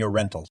flow on your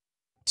rentals.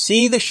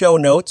 See the show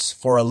notes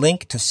for a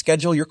link to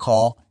schedule your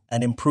call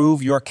and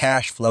improve your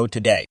cash flow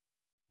today.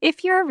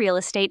 If you're a real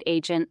estate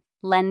agent,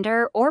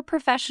 lender, or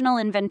professional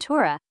in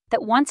Ventura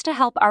that wants to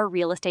help our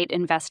real estate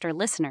investor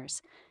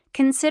listeners,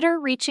 consider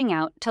reaching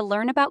out to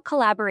learn about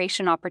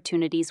collaboration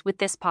opportunities with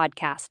this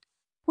podcast.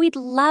 We'd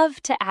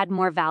love to add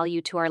more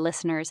value to our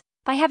listeners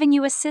by having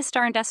you assist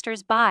our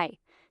investors buy,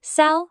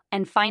 sell,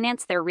 and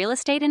finance their real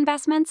estate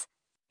investments.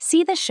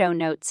 See the show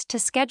notes to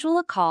schedule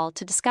a call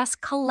to discuss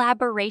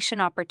collaboration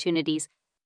opportunities